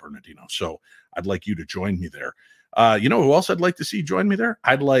San Bernardino. So I'd like you to join me there. You know who else I'd like to see join me there?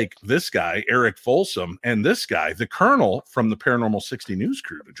 I'd like this guy, Eric Folsom, and this guy, the Colonel from the Paranormal 60 News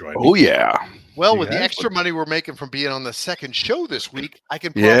Crew, to join me. Oh, yeah. Well, with the extra money we're making from being on the second show this week, I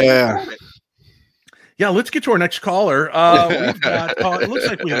can probably afford it. Yeah, let's get to our next caller. We've got. It looks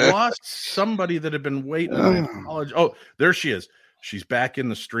like we lost somebody that had been waiting. I apologize. Oh, there she is. She's back in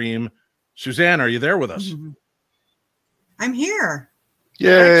the stream. Suzanne, are you there with us? I'm here.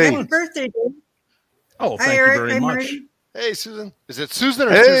 Yay! Happy birthday, dude. Oh, Hi, thank Eric. you very I'm much. Marty. Hey, Susan. Is it Susan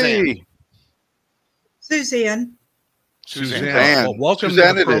or Suzanne? Suzanne. Suzanne. Well, welcome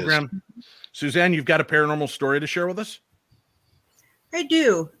Suzanne to the it is. program. Suzanne, you've got a paranormal story to share with us? I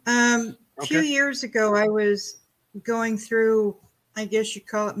do. A few Okay. years ago, I was going through, I guess you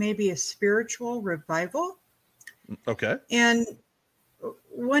call it maybe a spiritual revival. Okay. And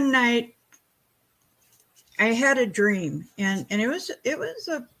one night I had a dream, and it was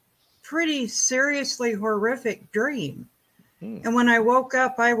a pretty seriously horrific dream. And when I woke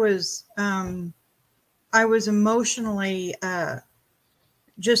up, I was emotionally I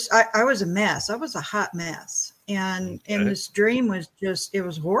was a mess. I was a hot mess. And this dream was it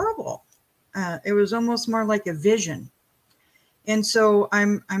was horrible. It was almost more like a vision. And so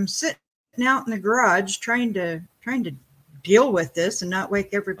I'm sitting out in the garage trying to deal with this and not wake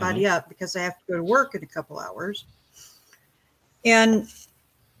everybody up because I have to go to work in a couple hours. And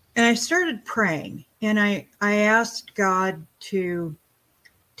I started praying, and I asked God to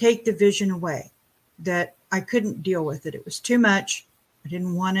take the vision away, that I couldn't deal with it. It was too much. I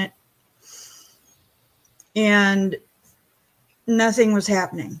didn't want it. And nothing was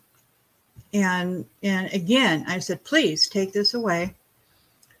happening. And again, I said, please take this away.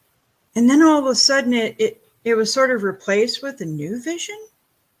 And then all of a sudden it was sort of replaced with a new vision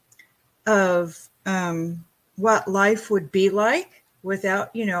of what life would be like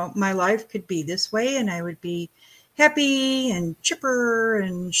without, my life could be this way, and I would be happy and chipper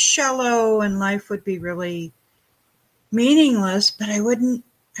and shallow, and life would be really meaningless, but I wouldn't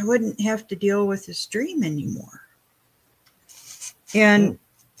have to deal with this dream anymore. And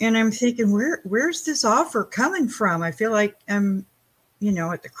I'm thinking, where's this offer coming from? I feel like I'm,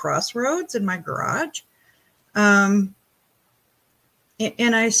 at the crossroads in my garage. And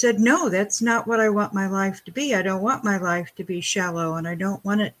I said, no, that's not what I want my life to be. I don't want my life to be shallow, and I don't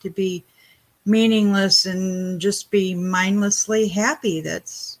want it to be meaningless and just be mindlessly happy.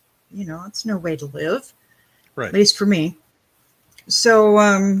 That's, it's no way to live, right? At least for me. So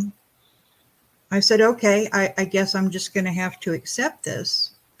I said, okay, I guess I'm just going to have to accept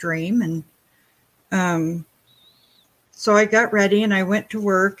this dream. And so I got ready and I went to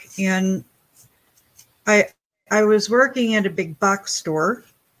work, and I was working at a big box store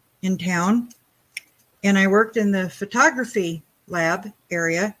in town, and I worked in the photography lab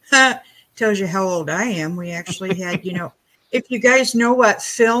area. Tells you how old I am. We actually had, if you guys know what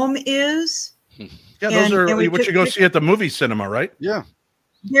film is. Yeah, those are what you go see at the movie cinema, right? Yeah.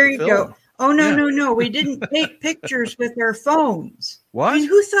 There you Film. go. Oh, no. We didn't take pictures with our phones. What? I mean,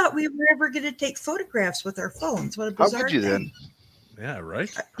 who thought we were ever going to take photographs with our phones? What a bizarre How could you thing. then? Yeah, right.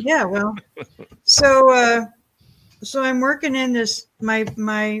 Yeah, well, so I'm working in this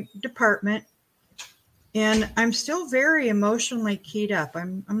my department, and I'm still very emotionally keyed up.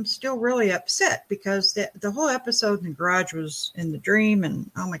 I'm still really upset because the whole episode in the garage was in the dream, and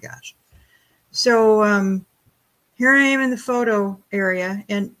oh my gosh. So here I am in the photo area,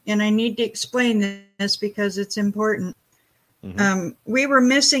 and I need to explain this because it's important. We were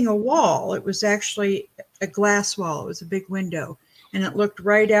missing a wall. It was actually a glass wall. It was a big window, and it looked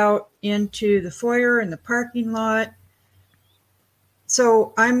right out into the foyer and the parking lot.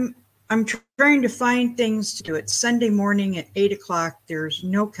 So I'm trying to find things to do. It's Sunday morning at 8:00. There's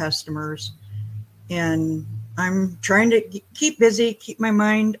no customers, and I'm trying to keep busy, keep my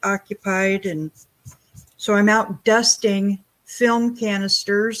mind occupied. And so I'm out dusting film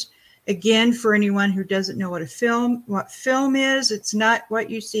canisters. Again, for anyone who doesn't know what film is, it's not what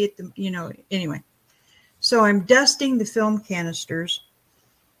you see at the, anyway. So I'm dusting the film canisters,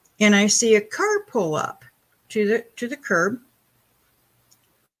 and I see a car pull up to the curb,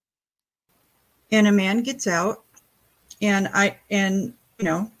 and a man gets out, and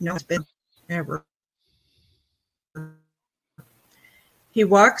no one's been ever. He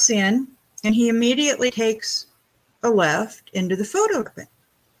walks in, and he immediately takes a left into the photo equipment.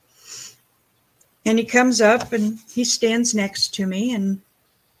 And he comes up and he stands next to me, and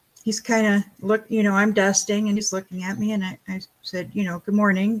he's kind of I'm dusting, and he's looking at me, and I said, good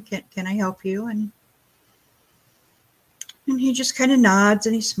morning. Can I help you? And he just kind of nods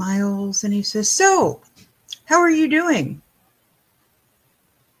and he smiles and he says, so how are you doing?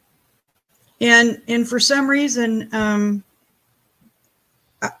 And for some reason,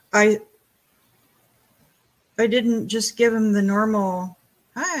 I didn't just give him the normal,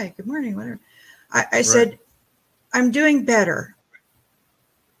 hi, good morning, whatever. I said, I'm doing better.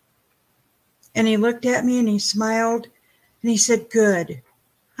 And he looked at me and he smiled and he said, "Good.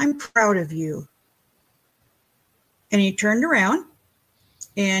 I'm proud of you." And he turned around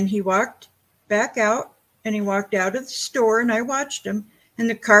and he walked back out and he walked out of the store and I watched him and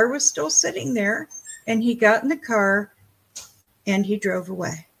the car was still sitting there and he got in the car and he drove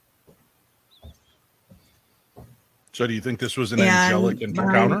away. So do you think this was an angelic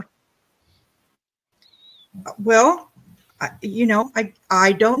encounter? Well,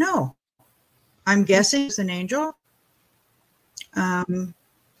 I don't know. I'm guessing it's an angel.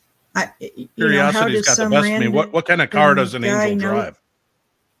 Curiosity's got the best of me. What kind of car does an angel drive?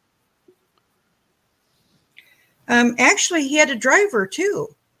 Actually, he had a driver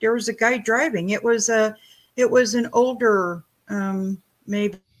too. There was a guy driving. It was an older,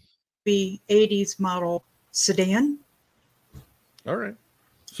 maybe 80s model sedan. All right.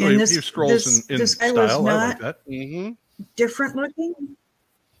 So he scrolls in style. I like that. Mm-hmm. Different looking.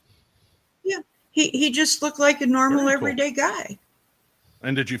 Yeah, he just looked like a normal everyday guy.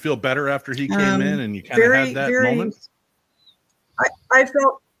 And did you feel better after he came in and you kind of had that moment? I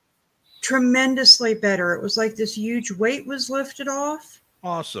felt tremendously better. It was like this huge weight was lifted off.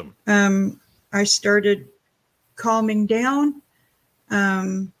 Awesome. I started calming down.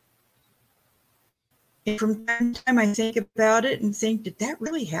 And from time to time, I think about it and think, did that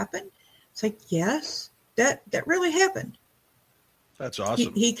really happen? It's like, yes, that really happened. That's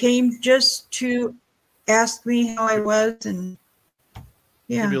awesome. He came just to ask me how I was, and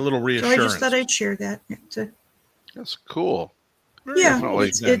yeah, give you a little reassurance. So I just thought I'd share that. That's cool. Yeah,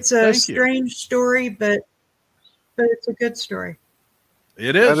 it's a strange story, but it's a good story.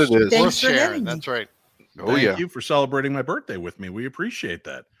 It is. It is. Thanks for having me. That's right. Thank you for celebrating my birthday with me. We appreciate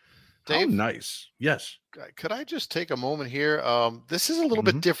that. Dave, how nice. Yes. Could I just take a moment here? This is a little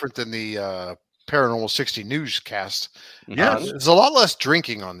bit different than the Paranormal 60 newscast. Yes. There's a lot less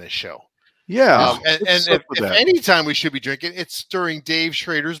drinking on this show. Yeah. And if any time we should be drinking, it's during Dave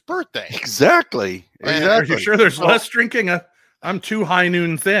Schrader's birthday. Exactly. Are you sure there's less drinking? I'm too high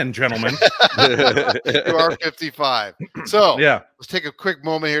noon thin, gentlemen. You are 55. So yeah, let's take a quick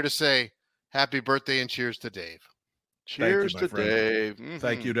moment here to say happy birthday and cheers to Dave. Cheers to Dave. Mm-hmm.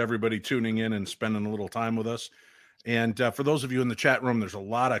 Thank you to everybody tuning in and spending a little time with us. And for those of you in the chat room, there's a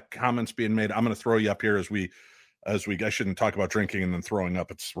lot of comments being made. I'm going to throw you up here as we I shouldn't talk about drinking and then throwing up.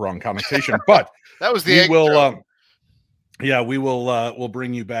 It's the wrong connotation, but that was the we'll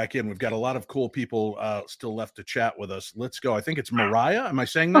bring you back in. We've got a lot of cool people still left to chat with us. Let's go. I think it's Mariah. Am I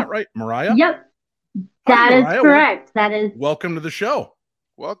saying that right? Mariah? Yep. That is correct. That is. Welcome to the show.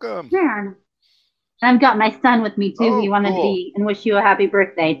 Welcome. Sure. I've got my son with me too. He wanted to be and wish you a happy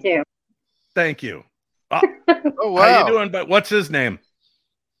birthday too. Thank you. Oh, wow. How you doing? But what's his name?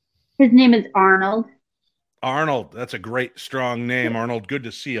 His name is Arnold. Arnold. That's a great, strong name, Arnold. Good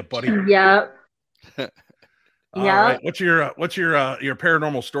to see you, buddy. Yep. All right. What's your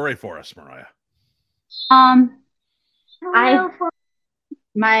paranormal story for us, Mariah? I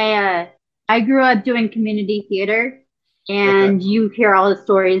grew up doing community theater, and you hear all the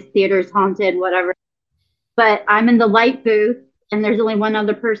stories, theater's haunted, whatever. But I'm in the light booth, and there's only one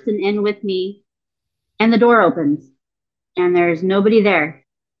other person in with me, and the door opens, and there's nobody there.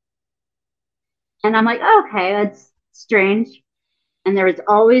 And I'm like, oh, okay, that's strange. And there was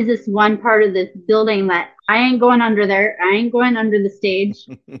always this one part of this building that I ain't going under there. I ain't going under the stage.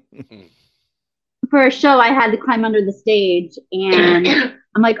 For a show, I had to climb under the stage. And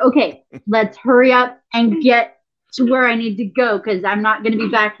I'm like, okay, let's hurry up and get to where I need to go because I'm not going to be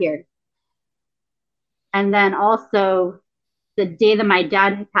back here. And then also, the day that my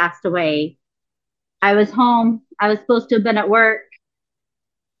dad had passed away, I was home. I was supposed to have been at work.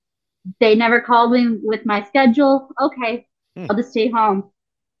 They never called me with my schedule. Okay, I'll just stay home.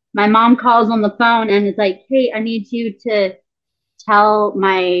 My mom calls on the phone and is like, hey, I need you to tell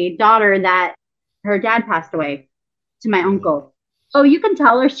my daughter that her dad passed away, to my uncle. Oh, you can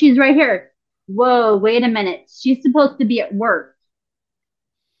tell her. She's right here. Whoa, wait a minute. She's supposed to be at work.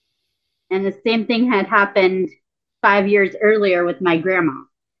 And the same thing had happened 5 years earlier with my grandma.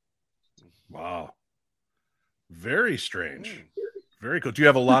 Wow. Very strange. Very cool. Do you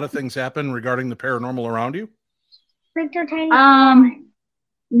have a lot of things happen regarding the paranormal around you?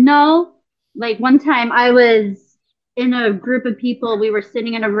 No. Like one time I was in a group of people. We were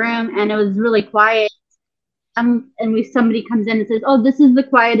sitting in a room and it was really quiet. And somebody comes in and says, oh, this is the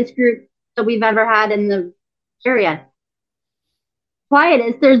quietest group that we've ever had in the area.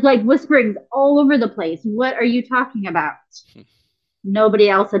 Quietest. There's like whisperings all over the place. What are you talking about? Nobody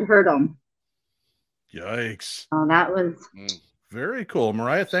else had heard them. Yikes. Oh, that was... Very cool.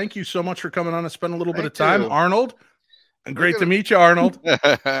 Mariah, thank you so much for coming on and spending a little bit of time. Arnold, And great to meet you, Arnold.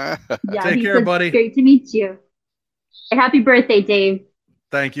 Yeah, Take care, buddy. Great to meet you. Happy birthday, Dave.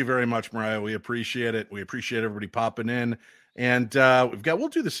 Thank you very much, Mariah. We appreciate it. We appreciate everybody popping in. And we'll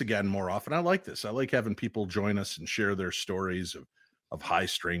do this again more often. I like this. I like having people join us and share their stories of high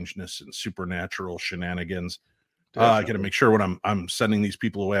strangeness and supernatural shenanigans. I got to make sure when I'm sending these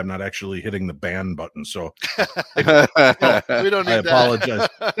people away, I'm not actually hitting the ban button. So we don't need I apologize.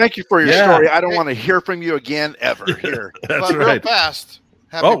 Thank you for your story. I don't want to hear from you again ever. Here, that's real right. fast.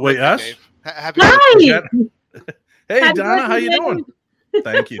 Wait, us? Dave. Happy Hi. Hey, Happy Donna, how you birthday. doing?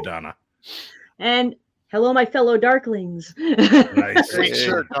 Thank you, Donna. And hello, my fellow Darklings. Nice. Great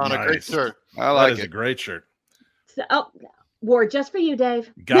shirt, Donna. Great shirt. I like That is a great shirt. Wore just for you,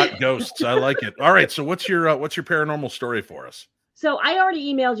 Dave. Got ghosts. I like it. All right. So what's your paranormal story for us? So I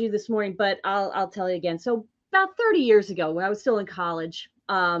already emailed you this morning, but I'll tell you again. So about 30 years ago, when I was still in college,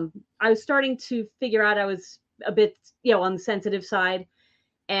 I was starting to figure out I was a bit, on the sensitive side.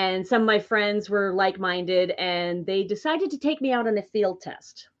 And some of my friends were like-minded, and they decided to take me out on a field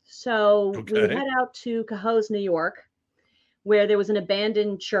test. So we head out to Cohoes, New York, where there was an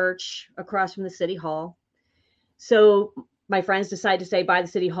abandoned church across from the city hall. So my friends decided to stay by the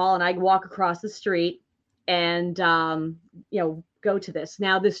city hall, and I walk across the street and, go to this.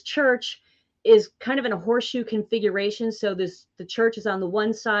 Now, this church is kind of in a horseshoe configuration. So the church is on the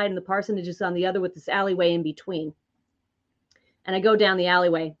one side and the parsonage is on the other, with this alleyway in between. And I go down the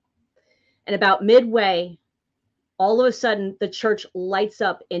alleyway, and about midway, all of a sudden the church lights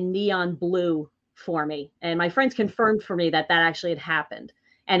up in neon blue for me. And my friends confirmed for me that actually had happened.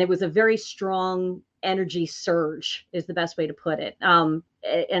 And it was a very strong energy surge, is the best way to put it. And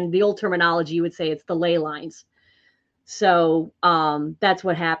the old terminology, you would say it's the ley lines. So that's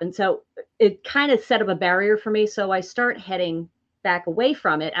what happened. So it kind of set up a barrier for me. So I start heading back away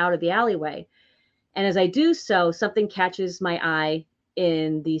from it, out of the alleyway. And as I do so, something catches my eye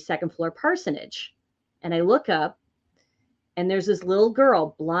in the second floor parsonage. And I look up, and there's this little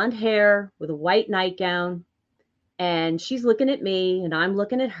girl, blonde hair with a white nightgown. And she's looking at me, and I'm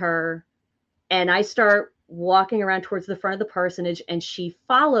looking at her. And I start walking around towards the front of the parsonage, and she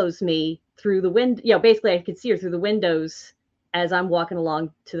follows me through the window. Basically, I could see her through the windows as I'm walking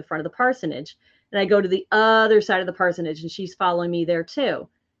along to the front of the parsonage. And I go to the other side of the parsonage, and she's following me there too.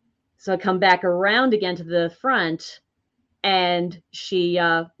 So I come back around again to the front, and she,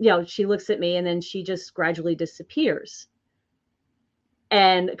 she looks at me, and then she just gradually disappears.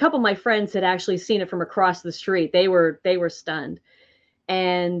 And a couple of my friends had actually seen it from across the street. They were stunned.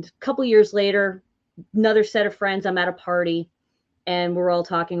 And a couple of years later, another set of friends, I'm at a party, and we're all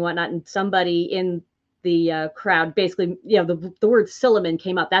talking and whatnot. And somebody in the crowd, basically, the word Silliman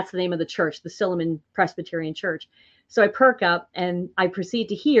came up. That's the name of the church, the Silliman Presbyterian Church. So I perk up, and I proceed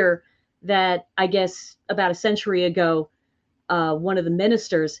to hear that, I guess about a century ago, one of the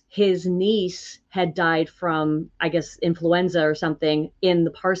ministers, his niece had died from, I guess, influenza or something in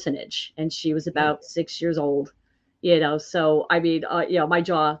the parsonage. And she was about 6 years old, so I mean, my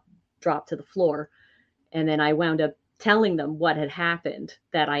jaw dropped to the floor. And then I wound up telling them what had happened,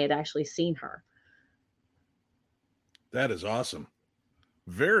 that I had actually seen her. That is awesome.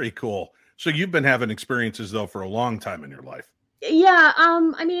 Very cool. So you've been having experiences, though, for a long time in your life. Yeah.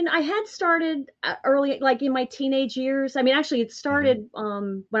 I mean, I had started early, like in my teenage years. I mean, actually it started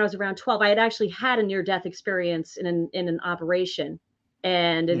when I was around 12. I had actually had a near-death experience in an operation.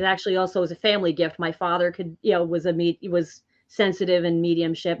 And it actually also was a family gift. My father was sensitive and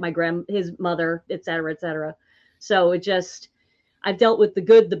mediumship, his mother, et cetera, et cetera. So I've dealt with the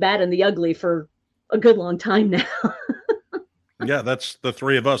good, the bad, and the ugly for a good long time now. Yeah, that's the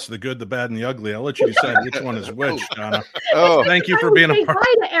three of us, the good, the bad, and the ugly. I'll let you decide which one is which, Donna. Oh, thank you for being a part.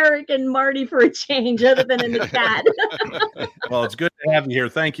 Hi to Eric and Marty for a change, other than in the chat. Well, it's good to have you here.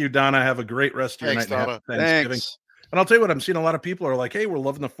 Thank you, Donna. Have a great rest of your night. Donna. Thanksgiving. Thanks. And I'll tell you what, I'm seeing a lot of people are like, hey, we're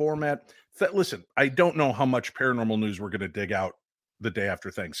loving the format. Listen, I don't know how much paranormal news we're going to dig out the day after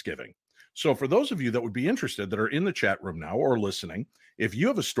Thanksgiving. So for those of you that would be interested that are in the chat room now or listening, if you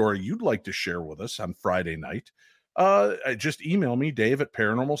have a story you'd like to share with us on Friday night, just email me,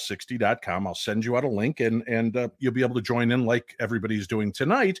 Dave@paranormal60.com. I'll send you out a link, and you'll be able to join in like everybody's doing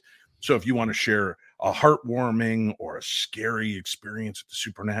tonight. So if you want to share a heartwarming or a scary experience at the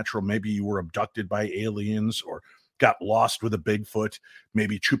supernatural, maybe you were abducted by aliens or got lost with a Bigfoot,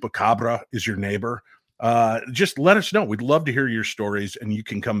 maybe Chupacabra is your neighbor, just let us know. We'd love to hear your stories, and you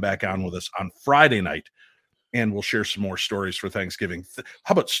can come back on with us on Friday night, and we'll share some more stories for Thanksgiving.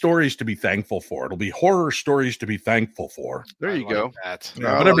 How about stories to be thankful for? It'll be horror stories to be thankful for. There you go. That.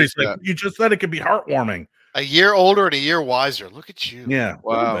 Yeah, but everybody's like, you just said it could be heartwarming. A year older and a year wiser. Look at you. Yeah.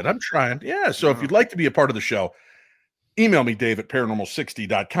 Wow. I'm trying. Yeah. So if you'd like to be a part of the show, Email me, Dave, at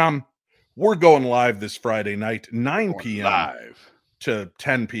paranormal60.com. We're going live this Friday night, 9 p.m. live to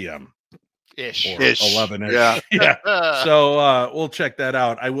 10 p.m. Ish. Or 11-ish. Yeah. Yeah. So we'll check that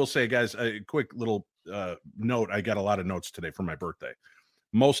out. I will say, guys, a quick little note. I got a lot of notes today for my birthday.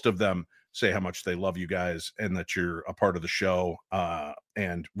 Most of them say how much they love you guys and that you're a part of the show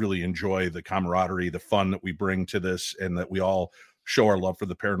and really enjoy the camaraderie, the fun that we bring to this, and that we all show our love for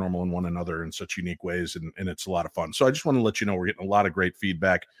the paranormal and one another in such unique ways. And it's a lot of fun. So I just want to let you know we're getting a lot of great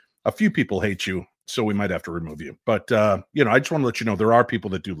feedback. A few people hate you, so we might have to remove you. But, I just want to let you know there are people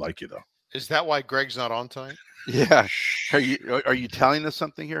that do like you, though. Is that why Greg's not on tonight? Yeah. Are you telling us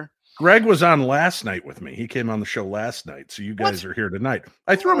something here? Greg was on last night with me. He came on the show last night. So you guys are here tonight.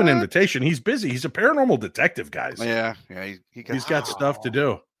 I threw him an invitation. He's busy. He's a paranormal detective, guys. Yeah. He's got stuff to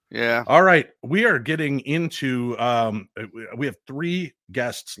do. Yeah. All right. We are getting into, we have 3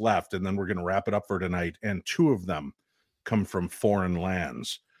 guests left, and then we're going to wrap it up for tonight. And 2 of them come from foreign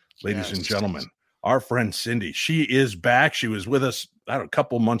lands. Ladies and gentlemen, our friend Cindy, she is back. She was with us a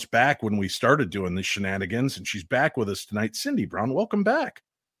couple months back when we started doing the shenanigans, and she's back with us tonight. Cindy Brown, welcome back.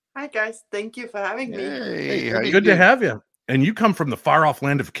 Hi, guys. Thank you for having me. Hey, good to have you. And you come from the far off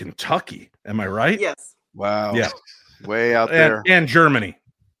land of Kentucky. Am I right? Yes. Wow. Yeah. Way out there. And Germany.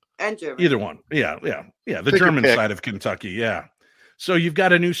 And Germany. Either one. Yeah. The Pick your German pick. side of Kentucky. Yeah. So you've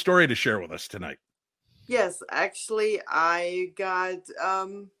got a new story to share with us tonight. Yes, actually, I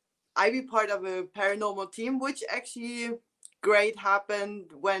be part of a paranormal team, which actually great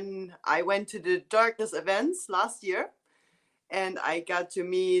happened when I went to the Darkness events last year. And I got to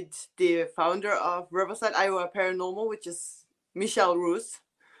meet the founder of Riverside, Iowa Paranormal, which is Michelle Roos.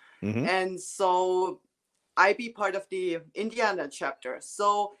 Mm-hmm. And so I be part of the Indiana chapter.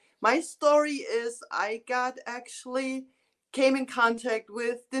 So my story is I came in contact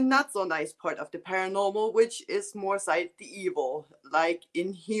with the not so nice part of the paranormal, which is more side the evil, like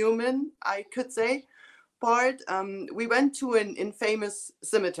inhuman, I could say, part. We went to an infamous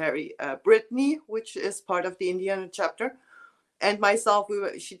cemetery, Brittany, which is part of the Indiana chapter. And myself,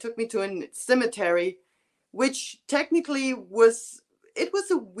 she took me to a cemetery, which technically was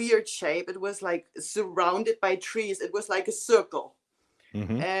a weird shape. It was like surrounded by trees. It was like a circle.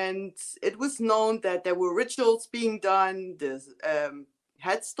 Mm-hmm. And it was known that there were rituals being done. The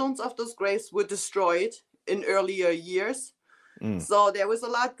headstones of those graves were destroyed in earlier years. So there was a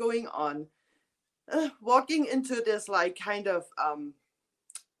lot going on. Walking into this like kind of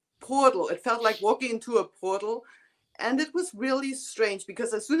portal, it felt like walking into a portal. And it was really strange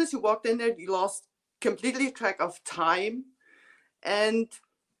because as soon as you walked in there, you lost completely track of time. And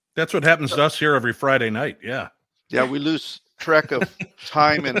that's what happens to us here every Friday night. Yeah. Yeah, we lose track of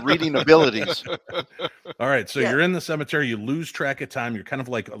time and reading abilities. All right. So you're in the cemetery, you lose track of time. You're kind of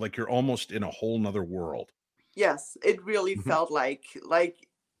like you're almost in a whole nother world. Yes, it really felt like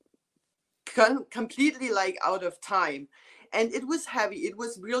completely like out of time. And it was heavy. It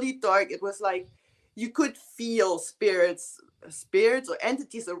was really dark. It was like you could feel spirits or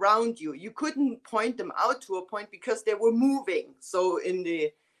entities around you. You couldn't point them out to a point because they were moving. So in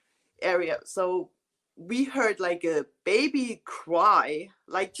the area. So we heard like a baby cry,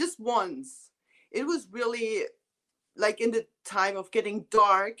 like just once. It was really like in the time of getting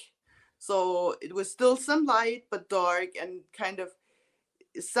dark. So it was still some light, but dark, and kind of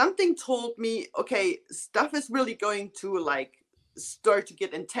something told me, okay, stuff is really going to like start to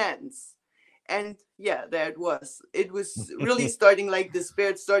get intense. And yeah, there it was. It was really starting like the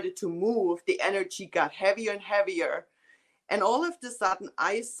spirit started to move. The energy got heavier and heavier. And all of a sudden,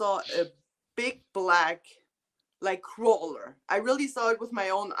 I saw a big black like crawler. I really saw it with my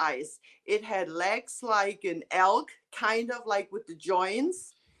own eyes. It had legs like an elk, kind of like with the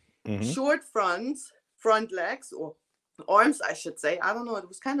joints, short front legs, or arms, I should say. I don't know. It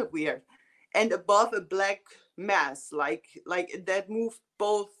was kind of weird. And above a black mass, like that moved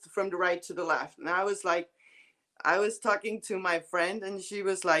both from the right to the left. And I was talking to my friend, and she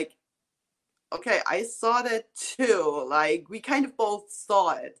was like, okay, I saw that too. Like we kind of both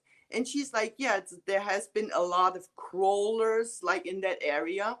saw it. And she's like, yeah, there has been a lot of crawlers like in that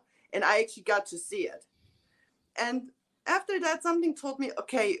area. And I actually got to see it. And after that, something told me,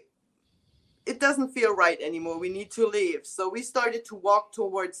 okay, it doesn't feel right anymore. We need to leave. So we started to walk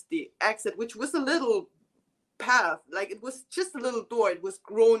towards the exit, which was a little path. Like it was just a little door. It was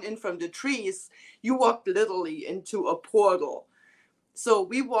grown in from the trees. You walked literally into a portal. So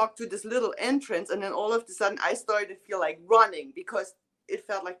we walked to this little entrance, and then all of a sudden I started to feel like running because it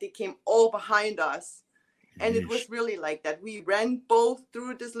felt like they came all behind us. And it was really like that. We ran both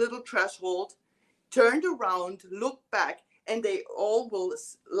through this little threshold, turned around, looked back, and they all were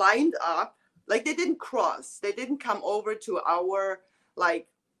lined up Like they didn't cross. They didn't come over to our like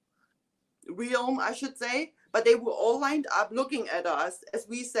realm, I should say. But they were all lined up looking at us as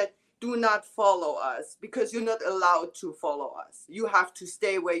we said, do not follow us because you're not allowed to follow us. You have to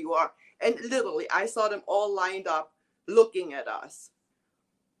stay where you are. And literally, I saw them all lined up looking at us.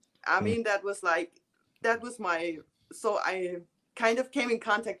 I mean, that was so I kind of came in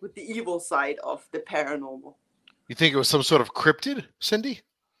contact with the evil side of the paranormal. You think it was some sort of cryptid, Cindy?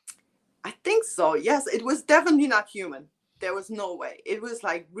 I think so. Yes, it was definitely not human. There was no way. It was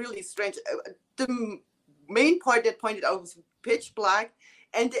like really strange. The main part that pointed out was pitch black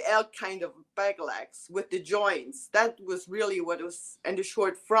and the elk kind of back legs with the joints. That was really what it was, and the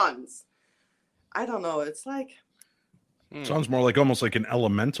short fronts. I don't know. It's like sounds more like almost like an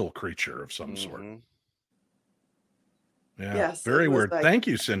elemental creature of some sort. Yeah. Yes, very it was weird. like- Thank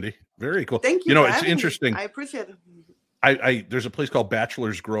you, Cindy. Very cool. Thank you. You know, for it's having me. interesting. I appreciate it. There's a place called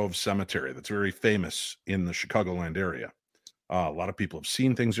Bachelor's Grove Cemetery that's very famous in the Chicagoland area. A lot of people have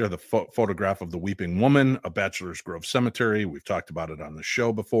seen things there. The photograph of the Weeping Woman, a Bachelor's Grove Cemetery. We've talked about it on the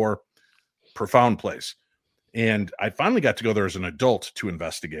show before. Profound place. And I finally got to go there as an adult to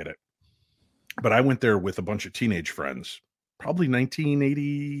investigate it. But I went there with a bunch of teenage friends, probably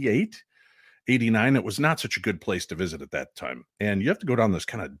 1988, 89. It was not such a good place to visit at that time. And you have to go down this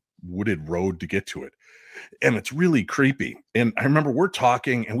kind of wooded road to get to it. And it's really creepy. And I remember we're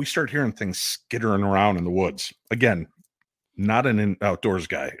talking and we start hearing things skittering around in the woods. Again, not an outdoors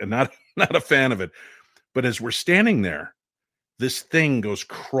guy and not a fan of it. But as we're standing there, this thing goes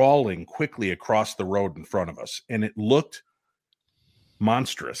crawling quickly across the road in front of us. And it looked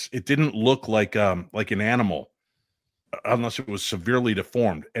monstrous. It didn't look like an animal unless it was severely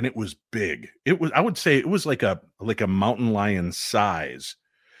deformed. And it was big. I would say it was like a mountain lion size,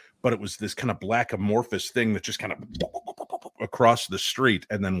 but it was this kind of black amorphous thing that just kind of across the street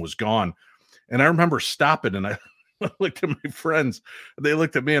and then was gone. And I remember stopping and I looked at my friends. They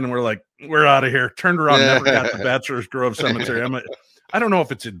looked at me and we're like, we're out of here. Turned around, never got to Bachelor's Grove Cemetery. I don't know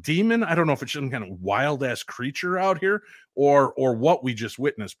if it's a demon. I don't know if it's some kind of wild ass creature out here or what we just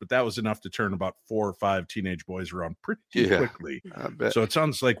witnessed, but that was enough to turn about 4 or 5 teenage boys around pretty quickly. I bet. So it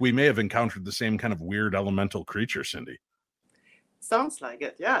sounds like we may have encountered the same kind of weird elemental creature, Cindy. Sounds like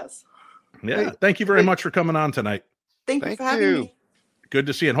it. Yes. Yeah. Thank you very much for coming on tonight. Thank you for having me. Good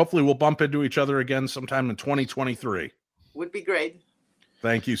to see you. And hopefully we'll bump into each other again sometime in 2023. Would be great.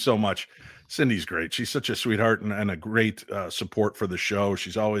 Thank you so much. Cindy's great. She's such a sweetheart and a great support for the show.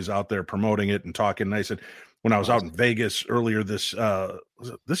 She's always out there promoting it and talking nice. And when I was out in Vegas earlier this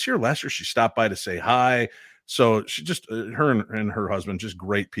year, last year, she stopped by to say hi. So she just, her and her husband, just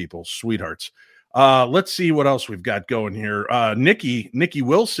great people, sweethearts. Let's see what else we've got going here. Nikki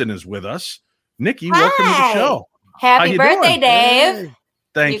Wilson is with us. Nikki, welcome to the show. Happy birthday, doing? Dave.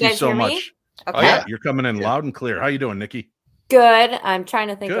 Thank you guys so hear me? much. Okay. Oh, yeah, you're coming in loud and clear. How you doing, Nikki? Good. I'm trying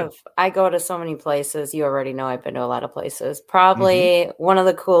to think Good. of, I go to so many places. You already know I've been to a lot of places. Probably one of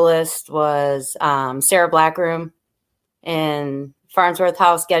the coolest was Sarah Blackroom in Farnsworth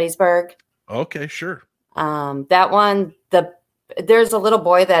House, Gettysburg. Okay, sure. That one, there's a little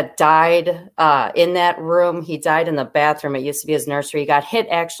boy that died in that room. He died in the bathroom. It used to be his nursery. He got hit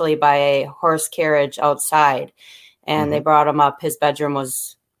actually by a horse carriage outside, and they brought him up. His bedroom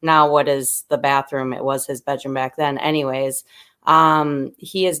was now what is the bathroom. It was his bedroom back then. Anyways,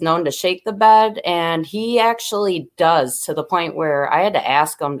 he is known to shake the bed, and he actually does, to the point where I had to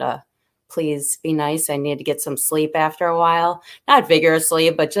ask him to please be nice. I need to get some sleep after a while. Not vigorously,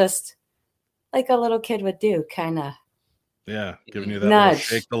 but just like a little kid would do, kind of. Yeah, giving you that Nudge.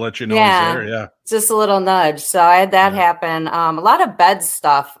 little shake to let you know he's there. Yeah. Just a little nudge. So I had that happen. A lot of bed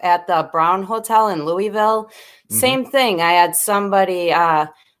stuff at the Brown Hotel in Louisville. Same thing. I had somebody, I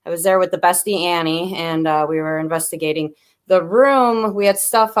was there with the bestie Annie, and we were investigating the room. We had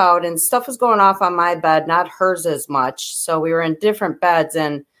stuff out, and stuff was going off on my bed, not hers as much. So we were in different beds,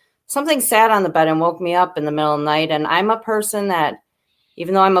 and something sat on the bed and woke me up in the middle of the night. And I'm a person that,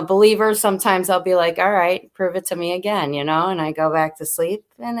 even though I'm a believer, sometimes I'll be like, all right, prove it to me again, and I go back to sleep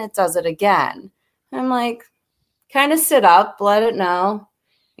and it does it again. I'm like, kind of sit up, let it know,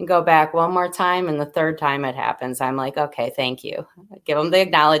 and go back one more time. And the third time it happens, I'm like, okay, thank you. Give them the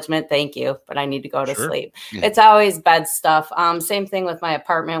acknowledgement. Thank you. But I need to go to sleep. Yeah. It's always bed stuff. Same thing with my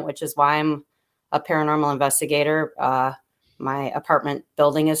apartment, which is why I'm a paranormal investigator. My apartment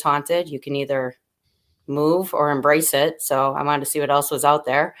building is haunted. You can either move or embrace it. So I wanted to see what else was out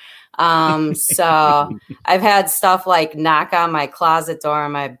there. So I've had stuff like knock on my closet door,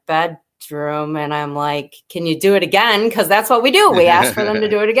 and my room and I'm like, can you do it again? Because that's what we do. We ask for them to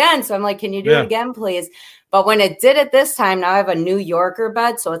do it again. So I'm like, can you do it again, please? But when it did it this time, now I have a New Yorker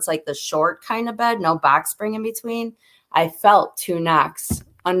bed. So it's like the short kind of bed, no box spring in between. I felt 2 knocks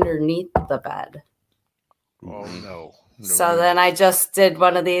underneath the bed. Oh, no. So then I just did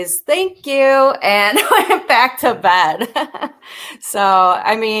one of these, thank you, and went back to bed. So,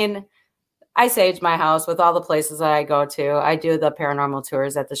 I mean, I sage my house with all the places that I go to. I do the paranormal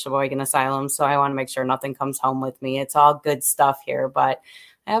tours at the Sheboygan Asylum, so I want to make sure nothing comes home with me. It's all good stuff here, but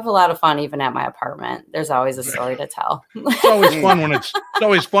I have a lot of fun even at my apartment. There's always a story to tell. It's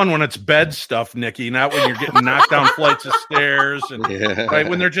always fun when it's bed stuff, Nikki, not when you're getting knocked down flights of stairs and right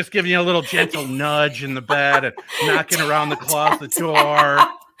when they're just giving you a little gentle nudge in the bed and knocking around the closet door.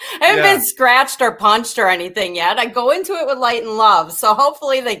 I haven't been scratched or punched or anything yet. I go into it with light and love, so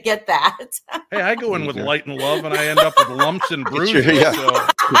hopefully they get that. Hey, I go in with light and love, and I end up with lumps and bruises.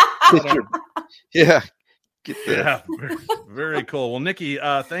 Yeah, very cool. Well, Nikki,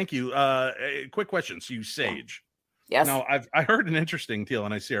 thank you. Quick question. So you sage. Yes. Now, I heard an interesting deal,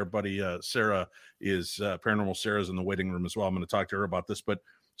 and I see our buddy Sarah is Paranormal Sarah's in the waiting room as well. I'm going to talk to her about this. But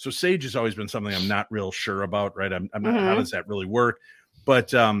so sage has always been something I'm not real sure about, right? I'm not. How does that really work?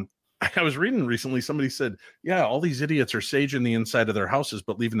 But I was reading recently, somebody said, yeah, all these idiots are saging the inside of their houses,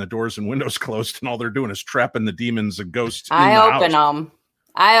 but leaving the doors and windows closed, and all they're doing is trapping the demons and ghosts. I open them.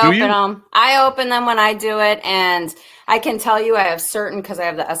 I open them when I do it. And I can tell you, I have certain, because I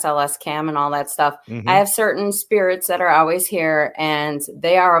have the SLS cam and all that stuff. I have certain spirits that are always here, and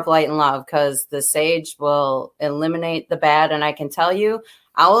they are of light and love, because the sage will eliminate the bad. And I can tell you,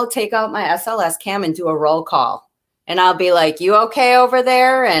 I will take out my SLS cam and do a roll call. And I'll be like, you okay over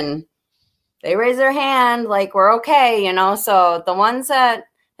there? And they raise their hand like, we're okay, you know? So the ones that,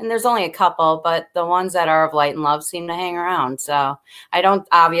 and there's only a couple, but the ones that are of light and love seem to hang around. So I don't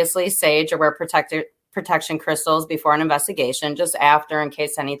obviously sage or wear protection crystals before an investigation, just after, in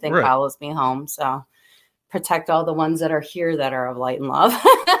case anything follows me home. So protect all the ones that are here that are of light and love.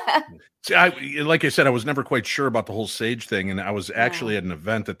 See, like I said, I was never quite sure about the whole sage thing. And I was actually at an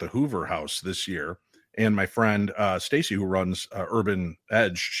event at the Hoover House this year. And my friend Stacy, who runs Urban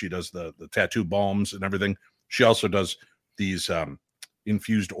Edge, she does the tattoo balms and everything. She also does these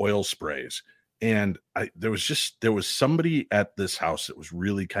infused oil sprays. And there was somebody at this house that was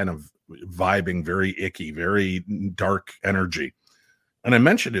really kind of vibing, very icky, very dark energy. And I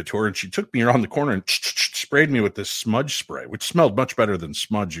mentioned it to her, and she took me around the corner and sprayed me with this smudge spray, which smelled much better than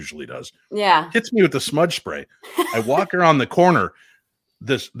smudge usually does. Yeah. Hits me with the smudge spray. I walk around the corner.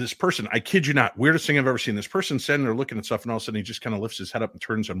 This person, I kid you not, weirdest thing I've ever seen. This person standing there looking at stuff, and all of a sudden he just kind of lifts his head up and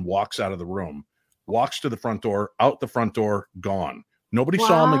turns and walks out of the room, walks to the front door, out the front door, gone. Nobody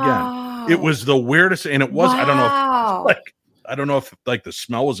saw him again. It was the weirdest, and it was, I don't know if the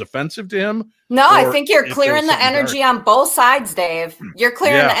smell was offensive to him. No, I think you're clearing the energy on both sides, Dave. You're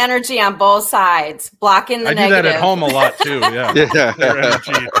clearing the energy on both sides, blocking the negative. I do that at home a lot too. Yeah. Clear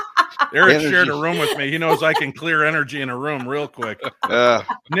energy. Eric shared a room with me. He knows I can clear energy in a room real quick.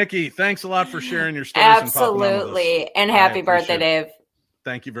 Nikki, thanks a lot for sharing your stories. Absolutely. And happy birthday, Dave.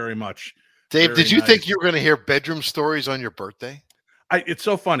 Thank you very much. Dave, did you think you were going to hear bedroom stories on your birthday? It's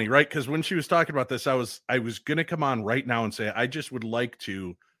so funny, right? Because when she was talking about this, I was going to come on right now and say, I just would like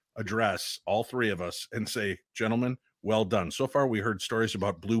to address all three of us and say, gentlemen, well done. So far, we heard stories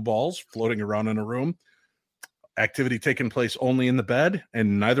about blue balls floating around in a room, activity taking place only in the bed,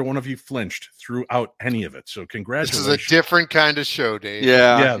 and neither one of you flinched throughout any of it. So congratulations. This is a different kind of show, Dave.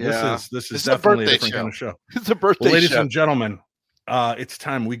 This is definitely a different kind of show. It's a birthday show. Ladies and gentlemen, it's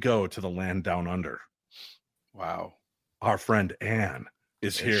time we go to the land down under. Wow. Our friend Anne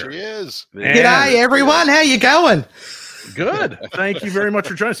is here. She is. G'day, everyone. How you going? Good. Thank you very much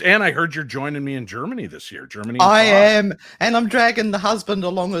for joining us. Anne, I heard you're joining me in Germany this year. I am, and I'm dragging the husband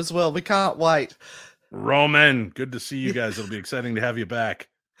along as well. We can't wait. Roman, good to see you guys. It'll be exciting to have you back.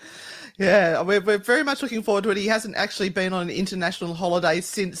 Yeah, we're very much looking forward to it. He hasn't actually been on an international holiday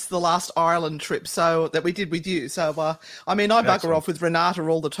since the last Ireland trip that we did with you. So, I bugger off with Renata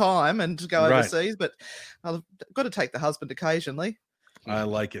all the time and go overseas, but I've got to take the husband occasionally. I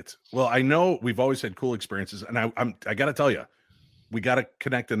like it. Well, I know we've always had cool experiences, and I got to tell you, we got to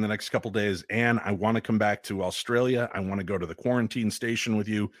connect in the next couple of days. And I want to come back to Australia. I want to go to the quarantine station with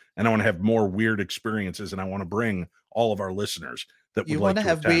you, and I want to have more weird experiences, and I want to bring all of our listeners. that You would want like to to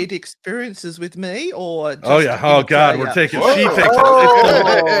have attend. weird experiences with me, or just Oh yeah. in Oh God, we're Australia? taking. Whoa. She takes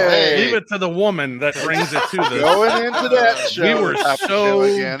Oh, it. hey. Leave it to the woman that brings it to this. Going into that show. We were Top so show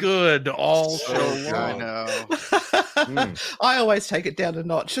again. good all So show good, I long. know. I always take it down a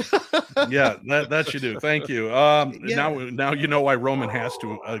notch. Yeah, that you do. Thank you. Yeah. Now you know why Roman has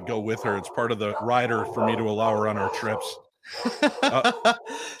to go with her. It's part of the rider for me to allow her on our trips.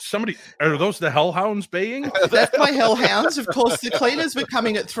 Somebody, are those the hellhounds baying? That's my hellhounds. Of course, the cleaners were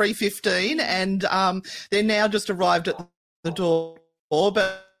coming at 3:15, and they're now just arrived at the door.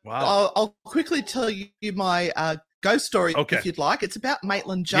 But Wow. I'll quickly tell you my ghost story Okay. if you'd like. It's about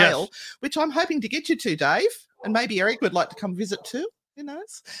Maitland Jail, which I'm hoping to get you to, Dave, and maybe Eric would like to come visit too. Who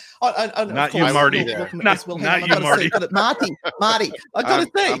knows? Not you, Marty. Not you, Marty. Marty. I got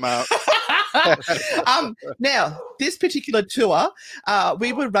to see. I'm out. Now, this particular tour,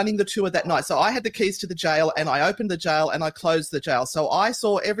 we were running the tour that night. So I had the keys to the jail, and I opened the jail and I closed the jail. So I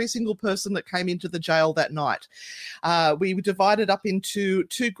saw every single person that came into the jail that night. We were divided up into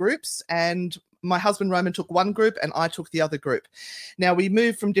two groups, and my husband Roman took one group and I took the other group. Now we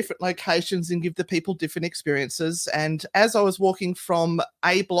moved from different locations and give the people different experiences. And as I was walking from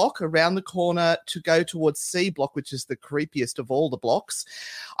A block around the corner to go towards C block, which is the creepiest of all the blocks,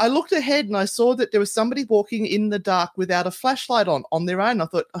 I looked ahead and I saw that there was somebody walking in the dark without a flashlight on their own. I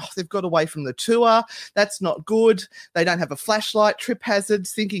thought, oh, they've got away from the tour. That's not good. They don't have a flashlight, trip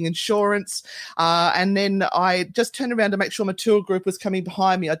hazards, thinking insurance. And then I just turned around to make sure my tour group was coming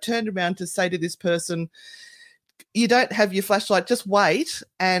behind me. I turned around to say to this person, you don't have your flashlight, just wait.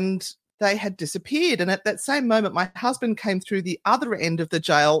 And they had disappeared. And at that same moment, my husband came through the other end of the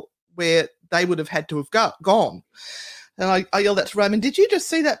jail where they would have had to have gone. And I yelled out to Roman, did you just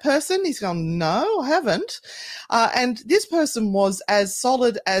see that person? He's gone, no, I haven't. And this person was as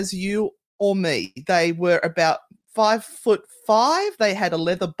solid as you or me. They were about 5'5". They had a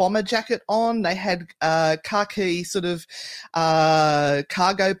leather bomber jacket on. They had khaki sort of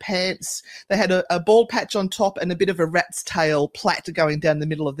cargo pants. They had a bald patch on top and a bit of a rat's tail plait going down the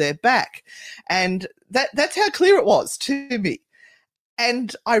middle of their back. And that's how clear it was to me.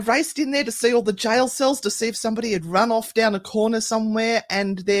 And I raced in there to see all the jail cells to see if somebody had run off down a corner somewhere,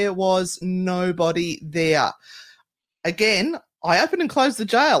 and there was nobody there. Again, I opened and closed the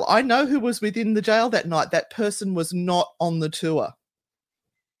jail. I know who was within the jail that night. That person was not on the tour.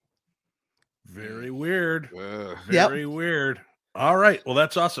 Very weird. Very weird. All right. Well,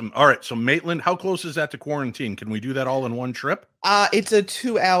 that's awesome. All right. So Maitland, how close is that to quarantine? Can we do that all in one trip? It's a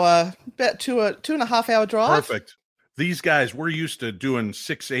 2 hour, about 2.5 hour drive. Perfect. These guys, we're used to doing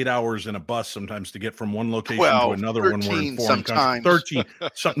 6-8 hours in a bus sometimes to get from one location to another when we're in foreign country. 13,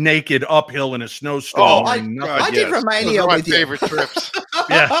 naked uphill in a snowstorm. Oh, I did Romania with you. Favorite trips.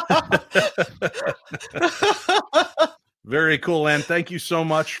 Yeah. Very cool, Ann. Thank you so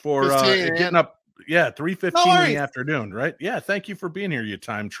much for getting up. Yeah, 3:15 in the afternoon, right? Yeah, thank you for being here, you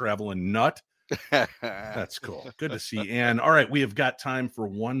time traveling nut. That's cool. Good to see Ann. All right, we have got time for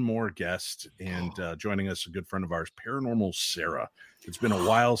one more guest, and joining us, a good friend of ours, Paranormal Sarah. It's been a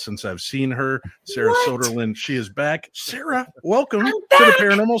while since I've seen her. Sarah Soderlund, she is back. Sarah, welcome to the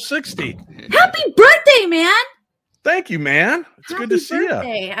Paranormal 60. Happy birthday, man! Thank you, man. It's good to see you.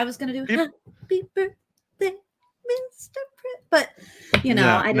 I was gonna do happy birthday, Mr. But you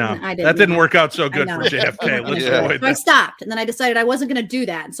know, I didn't. That didn't work out so good for JFK. Let's avoid So I that. stopped, and then I decided I wasn't going to do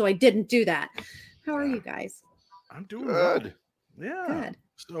that, and so I didn't do that. How are you guys? I'm doing good. Yeah. Good.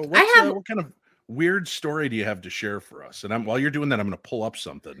 So what kind of weird story do you have to share for us? And while you're doing that, I'm going to pull up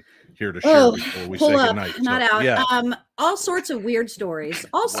something here to share before we say goodnight. Not so, out. Yeah. All sorts of weird stories.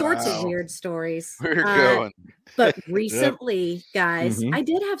 All sorts of weird stories. We're going. But recently, guys, I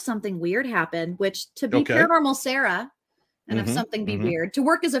did have something weird happen, which to be Paranormal Sarah and have something be weird, to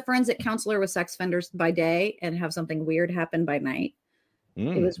work as a forensic counselor with sex offenders by day and have something weird happen by night.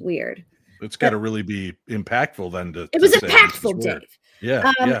 It was weird. It's got to really be impactful then. It was impactful, Dave.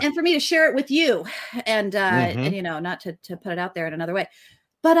 Yeah, and for me to share it with you, and you know, not to put it out there in another way,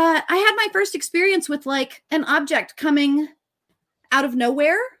 but I had my first experience with like an object coming out of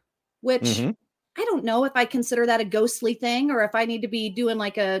nowhere, which I don't know if I consider that a ghostly thing or if I need to be doing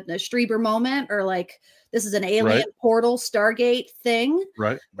like a Strieber moment or like this is an alien portal Stargate thing.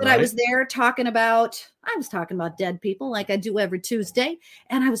 Right. But I was there talking about dead people like I do every Tuesday,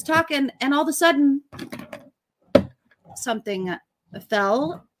 and I was talking, and all of a sudden something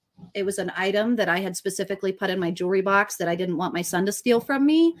fell. It was an item that I had specifically put in my jewelry box that I didn't want my son to steal from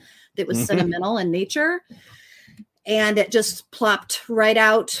me, that was sentimental in nature. And it just plopped right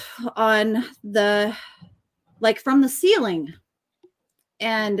out on from the ceiling.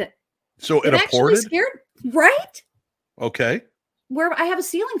 And so it actually ported? scared, right? Okay. where I have a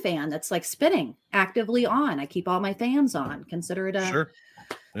ceiling fan that's like spinning actively on. I keep all my fans on. Consider it a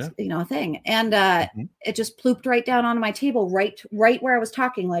a thing. And it just plooped right down onto my table, right where I was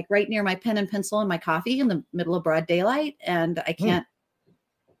talking, like right near my pen and pencil and my coffee in the middle of broad daylight. And I can't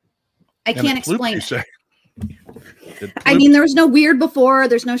explain it. I mean, there was no weird before,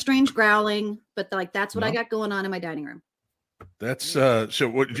 there's no strange growling, but like that's what I got going on in my dining room. That's so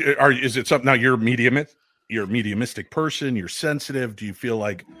what is it something now you're a mediumistic person, you're sensitive? Do you feel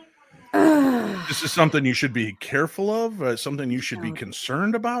like this is something you should be careful of, something you should be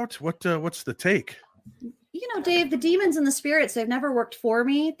concerned about? What's the take? You know, Dave, the demons and the spirits, they've never worked for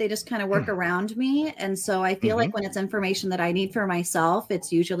me. They just kind of work around me. And so I feel like when it's information that I need for myself,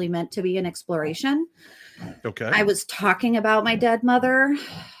 it's usually meant to be an exploration. Okay. I was talking about my dead mother.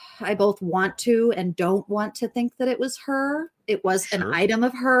 I both want to and don't want to think that it was her. It was an item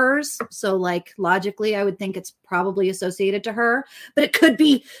of hers. So like logically, I would think it's probably associated to her, but it could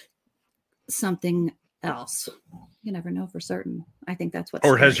be something else. You never know for certain. I think that's what.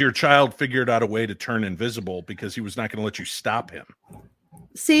 Or has your child figured out a way to turn invisible because he was not going to let you stop him?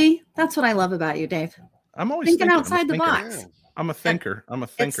 See, that's what I love about you, Dave. I'm always thinking outside the box. I'm a thinker.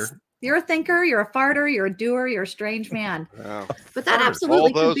 You're a thinker, you're a farter, you're a doer, you're a strange man. Wow. But that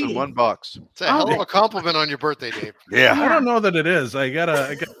absolutely all those could be. in one box. It's a hell of a compliment on your birthday, Dave. Yeah. I don't know that it is. I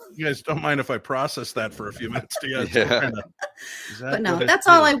gotta you guys don't mind if I process that for a few minutes. But no, that's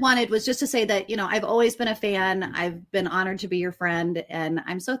all I wanted was just to say that, you know, I've always been a fan. I've been honored to be your friend. And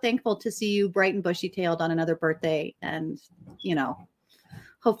I'm so thankful to see you bright and bushy tailed on another birthday. And, you know,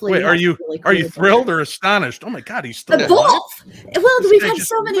 hopefully. Wait, are you thrilled or astonished? Oh my God, he's still the alive? both. Well, This we've guy had just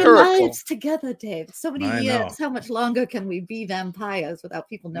so many miracle. lives together, Dave. So many I years. know. How much longer can we be vampires without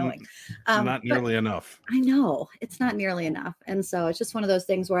people knowing? Not but nearly enough. I know it's not nearly enough. And so it's just one of those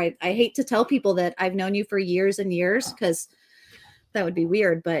things where I hate to tell people that I've known you for years and years because that would be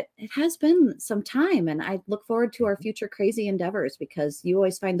weird, but it has been some time. And I look forward to our future crazy endeavors because you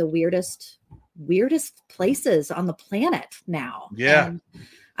always find the weirdest places on the planet now. Yeah. And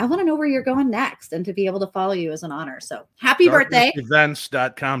I want to know where you're going next and to be able to follow you is an honor. So happy birthday.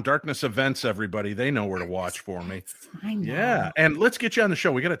 Darknessevents.com. Darkness Events, everybody. They know where to watch for me. I know. Yeah. And let's get you on the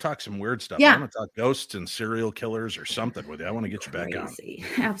show. We got to talk some weird stuff. Yeah. I want to talk ghosts and serial killers or something with you. I want to get you back on.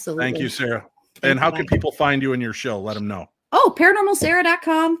 Absolutely. Thank you, Sarah. And how can people find you in your show? Let them know. Oh,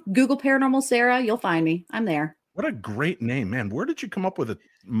 paranormalsarah.com. Google Paranormal Sarah. You'll find me. I'm there. What a great name, man. Where did you come up with a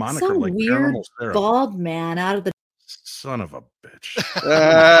moniker Some like weird Paranormal Sarah? bald man out of the Son of a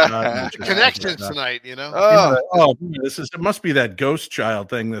bitch. Connections tonight, you know. It must be that ghost child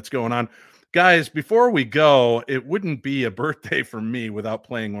thing that's going on. Guys, before we go, it wouldn't be a birthday for me without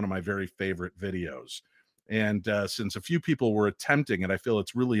playing one of my very favorite videos. And since a few people were attempting it, I feel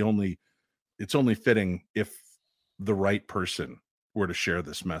it's only fitting if the right person were to share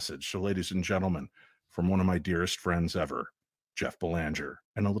this message. So, ladies and gentlemen, from one of my dearest friends ever, Jeff Belanger,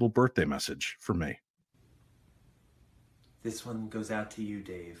 and a little birthday message for me. This one goes out to you,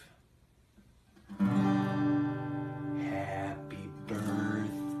 Dave. Happy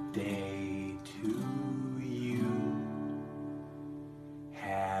birthday to you.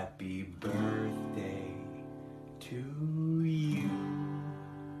 Happy birthday to you.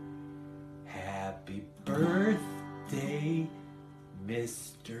 Happy birthday,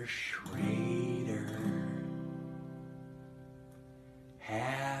 Mr. Schrader.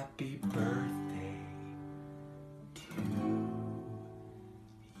 Happy birthday to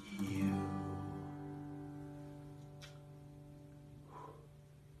you.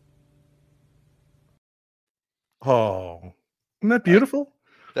 Oh, isn't that beautiful?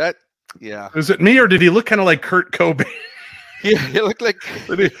 Yeah. Is it me or did he look kind of like Kurt Cobain? Yeah, he looked like.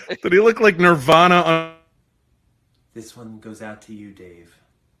 Did he look like Nirvana? This one goes out to you, Dave.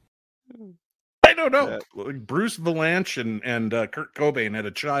 I don't know. Like Bruce Valanche and Kurt Cobain had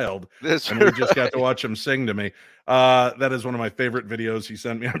a child, and we just got to watch him sing to me. That is one of my favorite videos he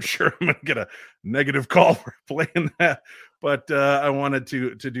sent me. I'm sure I'm going to get a negative call for playing that, but I wanted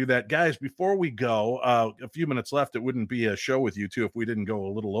to do that. Guys, before we go, a few minutes left. It wouldn't be a show with you two if we didn't go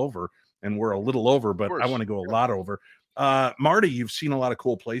a little over, and we're a little over, but I want to go a lot over. Marty, you've seen a lot of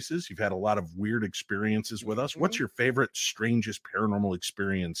cool places. You've had a lot of weird experiences with us. What's your favorite, strangest paranormal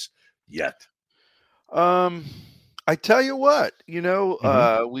experience yet? I tell you what,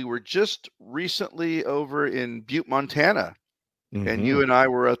 we were just recently over in Butte, Montana, and you and I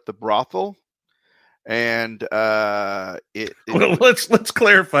were at the brothel, and well, let's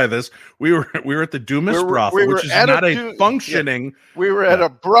clarify this. We were at the Dumas brothel, which is not a functioning. Yeah, we were at a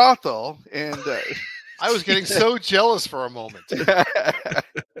brothel, and I was getting so jealous for a moment. Okay,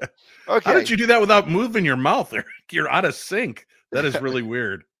 how did you do that without moving your mouth? You're out of sync. That is really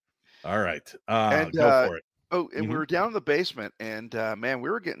weird. All right. And go for it. Oh, and we were down in the basement, and man, we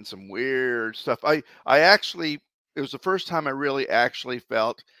were getting some weird stuff. I actually, it was the first time I really actually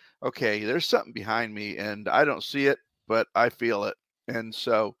felt, okay, there's something behind me, and I don't see it, but I feel it. And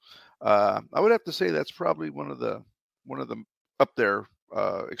so I would have to say that's probably one of the up there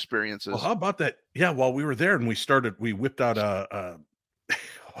experiences. Well, how about that? Yeah, while we were there and we whipped out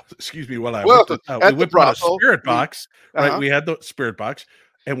excuse me, while I whipped out a spirit box. Right, we had the spirit box,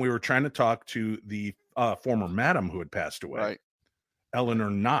 and we were trying to talk to the former madam who had passed away, right, Eleanor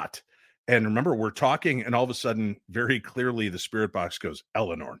Knott. And remember, we're talking, and all of a sudden, very clearly, the spirit box goes,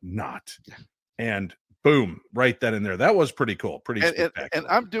 Eleanor Knott, and boom, right then and there. That was pretty cool, pretty spectacular. And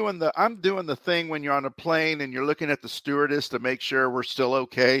I'm doing the thing when you're on a plane and you're looking at the stewardess to make sure we're still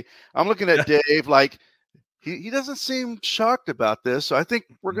okay. I'm looking at Dave like he doesn't seem shocked about this, so I think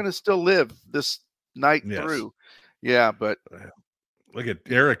we're going to still live this night through. Yeah, but look at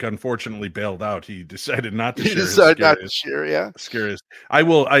Eric. Unfortunately, bailed out. He decided not to share. He decided not to share. Yeah, scariest.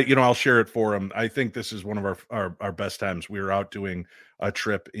 I'll share it for him. I think this is one of our best times. We were out doing a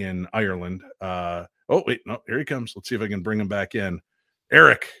trip in Ireland. Oh, wait, no, here he comes. Let's see if I can bring him back in.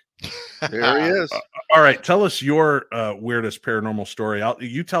 Eric. There he is. All right. Tell us your weirdest paranormal story.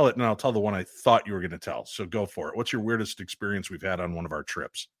 You tell it, and I'll tell the one I thought you were going to tell. So go for it. What's your weirdest experience we've had on one of our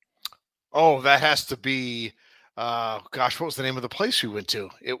trips? Oh, that has to be, gosh, what was the name of the place we went to?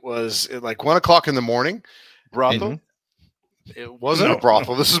 It was at like 1 o'clock in the morning. Brothel? It wasn't a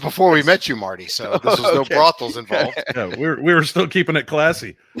brothel. This is before we met you, Marty. So this was no brothels involved. Yeah, we were still keeping it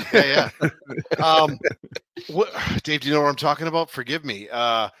classy. Yeah. Dave, do you know what I'm talking about? Forgive me.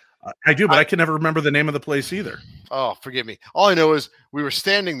 I do, but I can never remember the name of the place either. Oh, forgive me. All I know is we were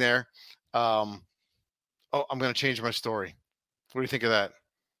standing there. I'm going to change my story. What do you think of that?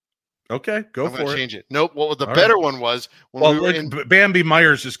 Okay, go I'm for gonna it. change it. Nope. Well, the better one was when we were in. Bambi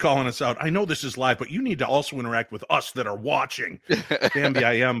Myers is calling us out. I know this is live, but you need to also interact with us that are watching. Bambi,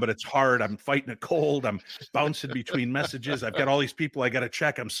 I am, but it's hard. I'm fighting a cold. I'm bouncing between messages. I've got all these people I got to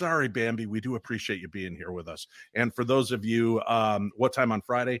check. I'm sorry, Bambi. We do appreciate you being here with us. And for those of you, what time on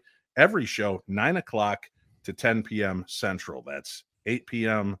Friday? Every show, 9 o'clock to 10 p.m. Central. That's 8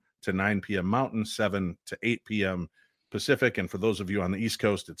 p.m. to 9 p.m. Mountain, 7 to 8 p.m. Pacific. And for those of you on the East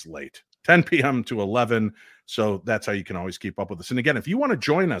Coast, it's late, 10 p.m. to 11. So that's how you can always keep up with us. And again, if you want to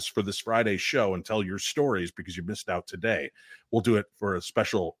join us for this Friday show and tell your stories because you missed out today, we'll do it for a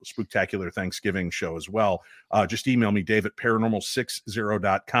special spooktacular Thanksgiving show as well. Just email me, Dave at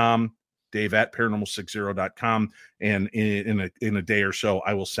paranormal60.com, Dave at paranormal60.com. And in a day or so,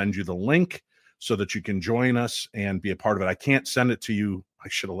 I will send you the link so that you can join us and be a part of it. I can't send it to you. I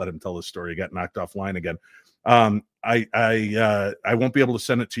should have let him tell his story. He got knocked offline again. I won't be able to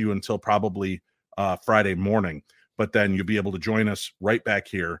send it to you until probably Friday morning, but then you'll be able to join us right back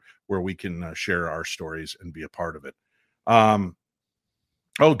here where we can share our stories and be a part of it. Oh,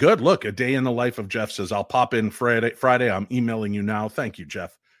 good. Look, a day in the life of Jeff says, I'll pop in Friday. I'm emailing you now. Thank you,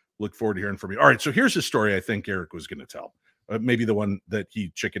 Jeff. Look forward to hearing from you. All right. So here's a story I think Eric was going to tell. Maybe the one that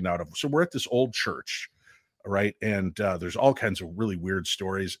he chickened out of. So we're at this old church, right? And there's all kinds of really weird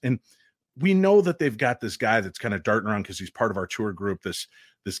stories. And we know that they've got this guy that's kind of darting around because he's part of our tour group, this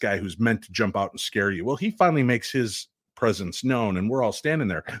guy who's meant to jump out and scare you. Well, he finally makes his presence known, and we're all standing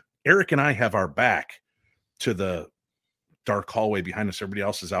there. Eric and I have our back to the dark hallway behind us. Everybody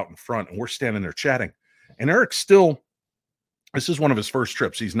else is out in front, and we're standing there chatting. And Eric still, this is one of his first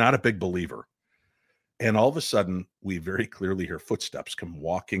trips. He's not a big believer. And all of a sudden, we very clearly hear footsteps come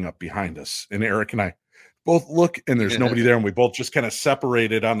walking up behind us. And Eric and I both look, and there's nobody there, and we both just kind of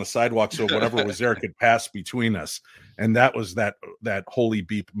separated on the sidewalk so whatever was there could pass between us. And that was that holy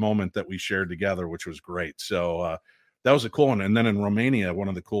beep moment that we shared together, which was great. So that was a cool one. And then in Romania, one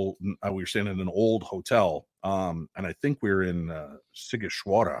of the cool, we were staying in an old hotel, and I think we were in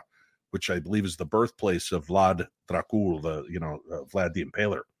Sighișoara, which I believe is the birthplace of Vlad Dracul, Vlad the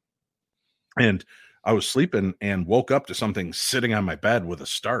Impaler. And I was sleeping and woke up to something sitting on my bed with a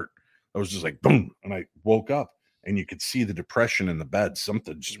start. I was just like, boom. And I woke up and you could see the depression in the bed.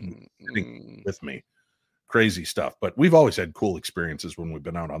 Something just sitting with me. Crazy stuff. But we've always had cool experiences when we've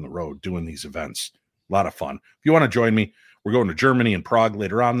been out on the road doing these events. A lot of fun. If you want to join me, we're going to Germany and Prague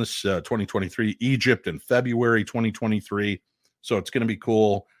later on this 2023, Egypt in February 2023. So it's going to be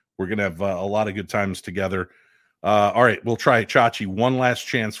cool. We're going to have a lot of good times together. All right, we'll try Chachi. One last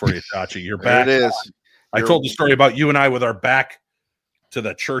chance for you, Chachi. You're back. There it is. I told the story about you and I with our back to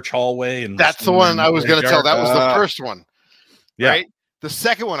the church hallway, and that's the one I was going to tell. That was the first one. Yeah. Right? The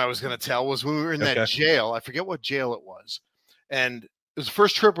second one I was going to tell was when we were in that jail. I forget what jail it was. And it was the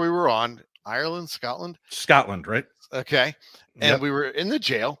first trip we were on. Scotland, right? Okay. And Yep. we were in the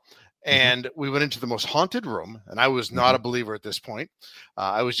jail and we went into the most haunted room. And I was not a believer at this point.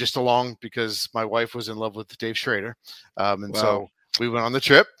 I was just along because my wife was in love with Dave Schrader. And so we went on the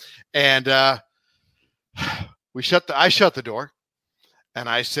trip and I shut the door and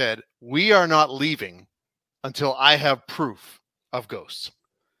I said, we are not leaving until I have proof of ghosts.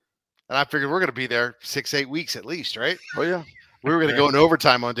 And I figured we're going to be there 6-8 weeks at least, right? Oh, yeah. We were going to go in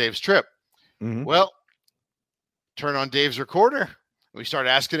overtime on Dave's trip. Mhm. Well, turn on Dave's recorder. We started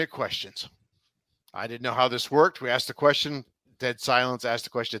asking it questions. I didn't know how this worked. We asked the question, dead silence, asked the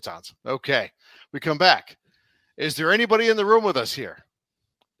question, it's on. Okay. We come back. Is there anybody in the room with us here?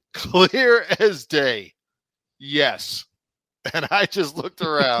 Clear as day. Yes. And I just looked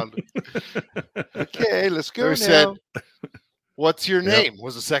around. Okay, let's go We now. said, what's your Yep. name?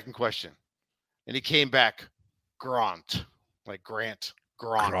 Was the second question. And he came back, Grant, like Grant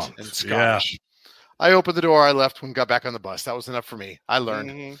Grant, in yeah. Scottish. I opened the door. I left and got back on the bus. That was enough for me. I learned.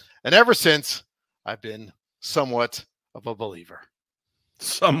 Mhm. And ever since, I've been somewhat of a believer.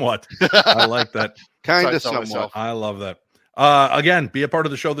 Somewhat. I like that. Kind Sorry, of tell somewhat. myself. I love that. Again, be a part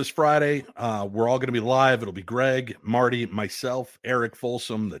of the show this Friday. We're all going to be live. It'll be Greg, Marty, myself, Eric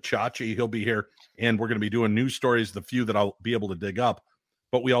Folsom, the Chachi. He'll be here. And we're going to be doing news stories, the few that I'll be able to dig up.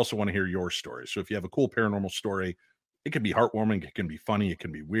 But we also want to hear your stories. So if you have a cool paranormal story, it can be heartwarming. It can be funny. It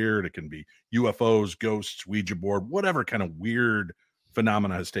can be weird. It can be UFOs, ghosts, Ouija board, whatever kind of weird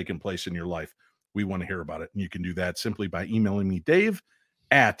phenomena has taken place in your life. We want to hear about it. And you can do that simply by emailing me, Dave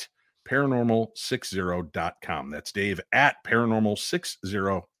at paranormal60.com. That's Dave at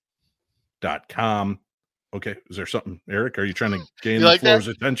paranormal60.com. Okay. Is there something, Eric? Are you trying to gain You the like floor's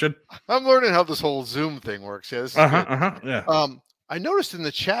that? attention? I'm learning how this whole Zoom thing works. Yeah, this is good. Yeah. I noticed in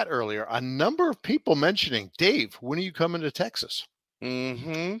the chat earlier a number of people mentioning, Dave, when are you coming to Texas?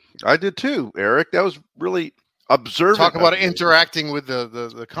 Mm-hmm. I did too, Eric. That was really observant. Talk about of you. interacting with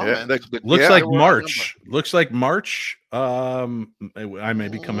the comment. Looks like March. Looks like March. I may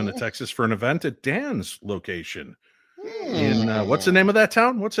be coming to Texas for an event at Dan's location. In what's the name of that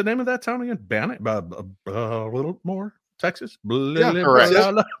town? What's the name of that town again? Bannock, a little more Texas. Yeah, correct.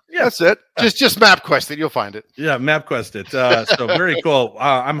 Yeah, that's it. Just MapQuest it. You'll find it. Yeah, MapQuest it. So very cool.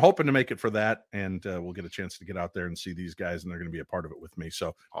 I'm hoping to make it for that, and we'll get a chance to get out there and see these guys, and they're going to be a part of it with me.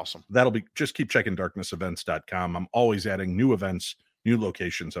 So awesome. That'll be. Just keep checking darknessevents.com. I'm always adding new events, new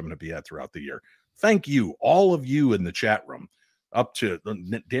locations I'm going to be at throughout the year. Thank you, all of you in the chat room. Up to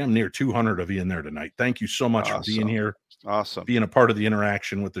damn near 200 of you in there tonight. Thank you so much for being here. Awesome. Being a part of the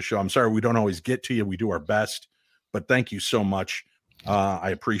interaction with the show. I'm sorry we don't always get to you. We do our best, but thank you so much. I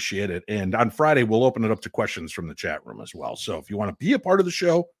appreciate it. And on Friday, we'll open it up to questions from the chat room as well. So if you want to be a part of the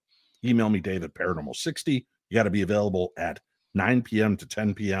show, email me, Dave at Paranormal60. You got to be available at 9 p.m. to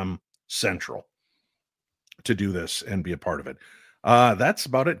 10 p.m. Central to do this and be a part of it. That's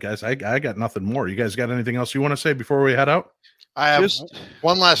about it, guys. I got nothing more. You guys got anything else you want to say before we head out? I have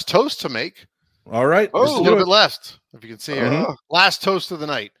one last toast to make. All right. Just a little bit left, if you can see Uh-huh. it. Last toast of the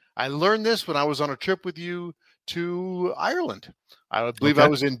night. I learned this when I was on a trip with you to Ireland. I believe I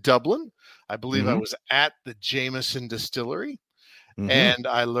Okay. was in Dublin. I believe I Mhm. was at the Jameson Distillery, Mhm. and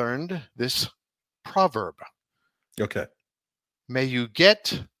I learned this proverb. Okay. May you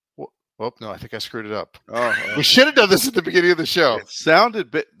get... Oh, no, I think I screwed it up. Oh, We should have done this at the beginning of the show. It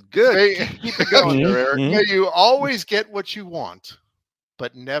sounded good. May, Keep it going there, Eric. may you always get what you want,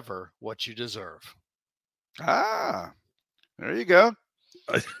 but never what you deserve. Ah, there you go.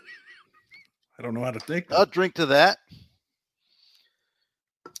 I don't know how to think. I'll drink to that.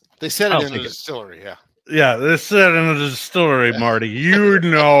 They said I'll it in the take it. distillery, yeah. Yeah, this said in the story, Marty. You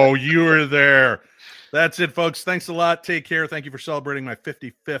know, you were there. That's it, folks. Thanks a lot. Take care. Thank you for celebrating my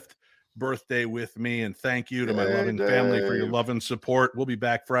 55th birthday with me. And thank you to my Hey, loving family for your Dave. love and support. We'll be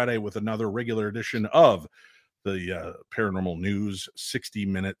back Friday with another regular edition of the Paranormal News 60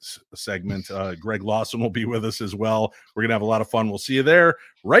 Minutes segment. Greg Lawson will be with us as well. We're going to have a lot of fun. We'll see you there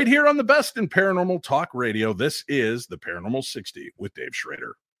right here on the best in paranormal talk radio. This is the Paranormal 60 with Dave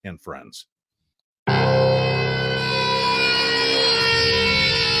Schrader and friends.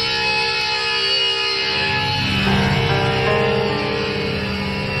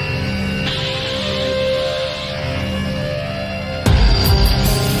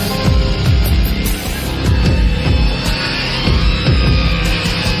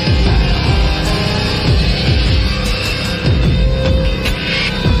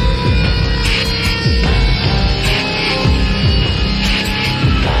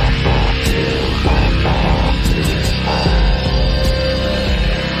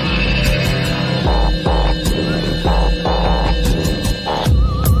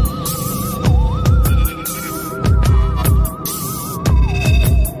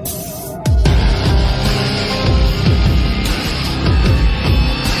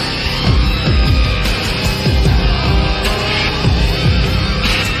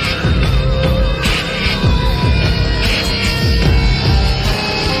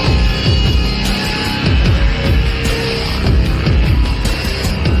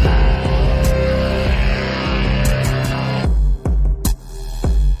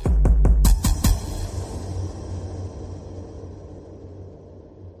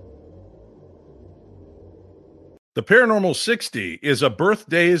 The Paranormal 60 is a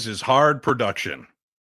Birthdays is Hard production.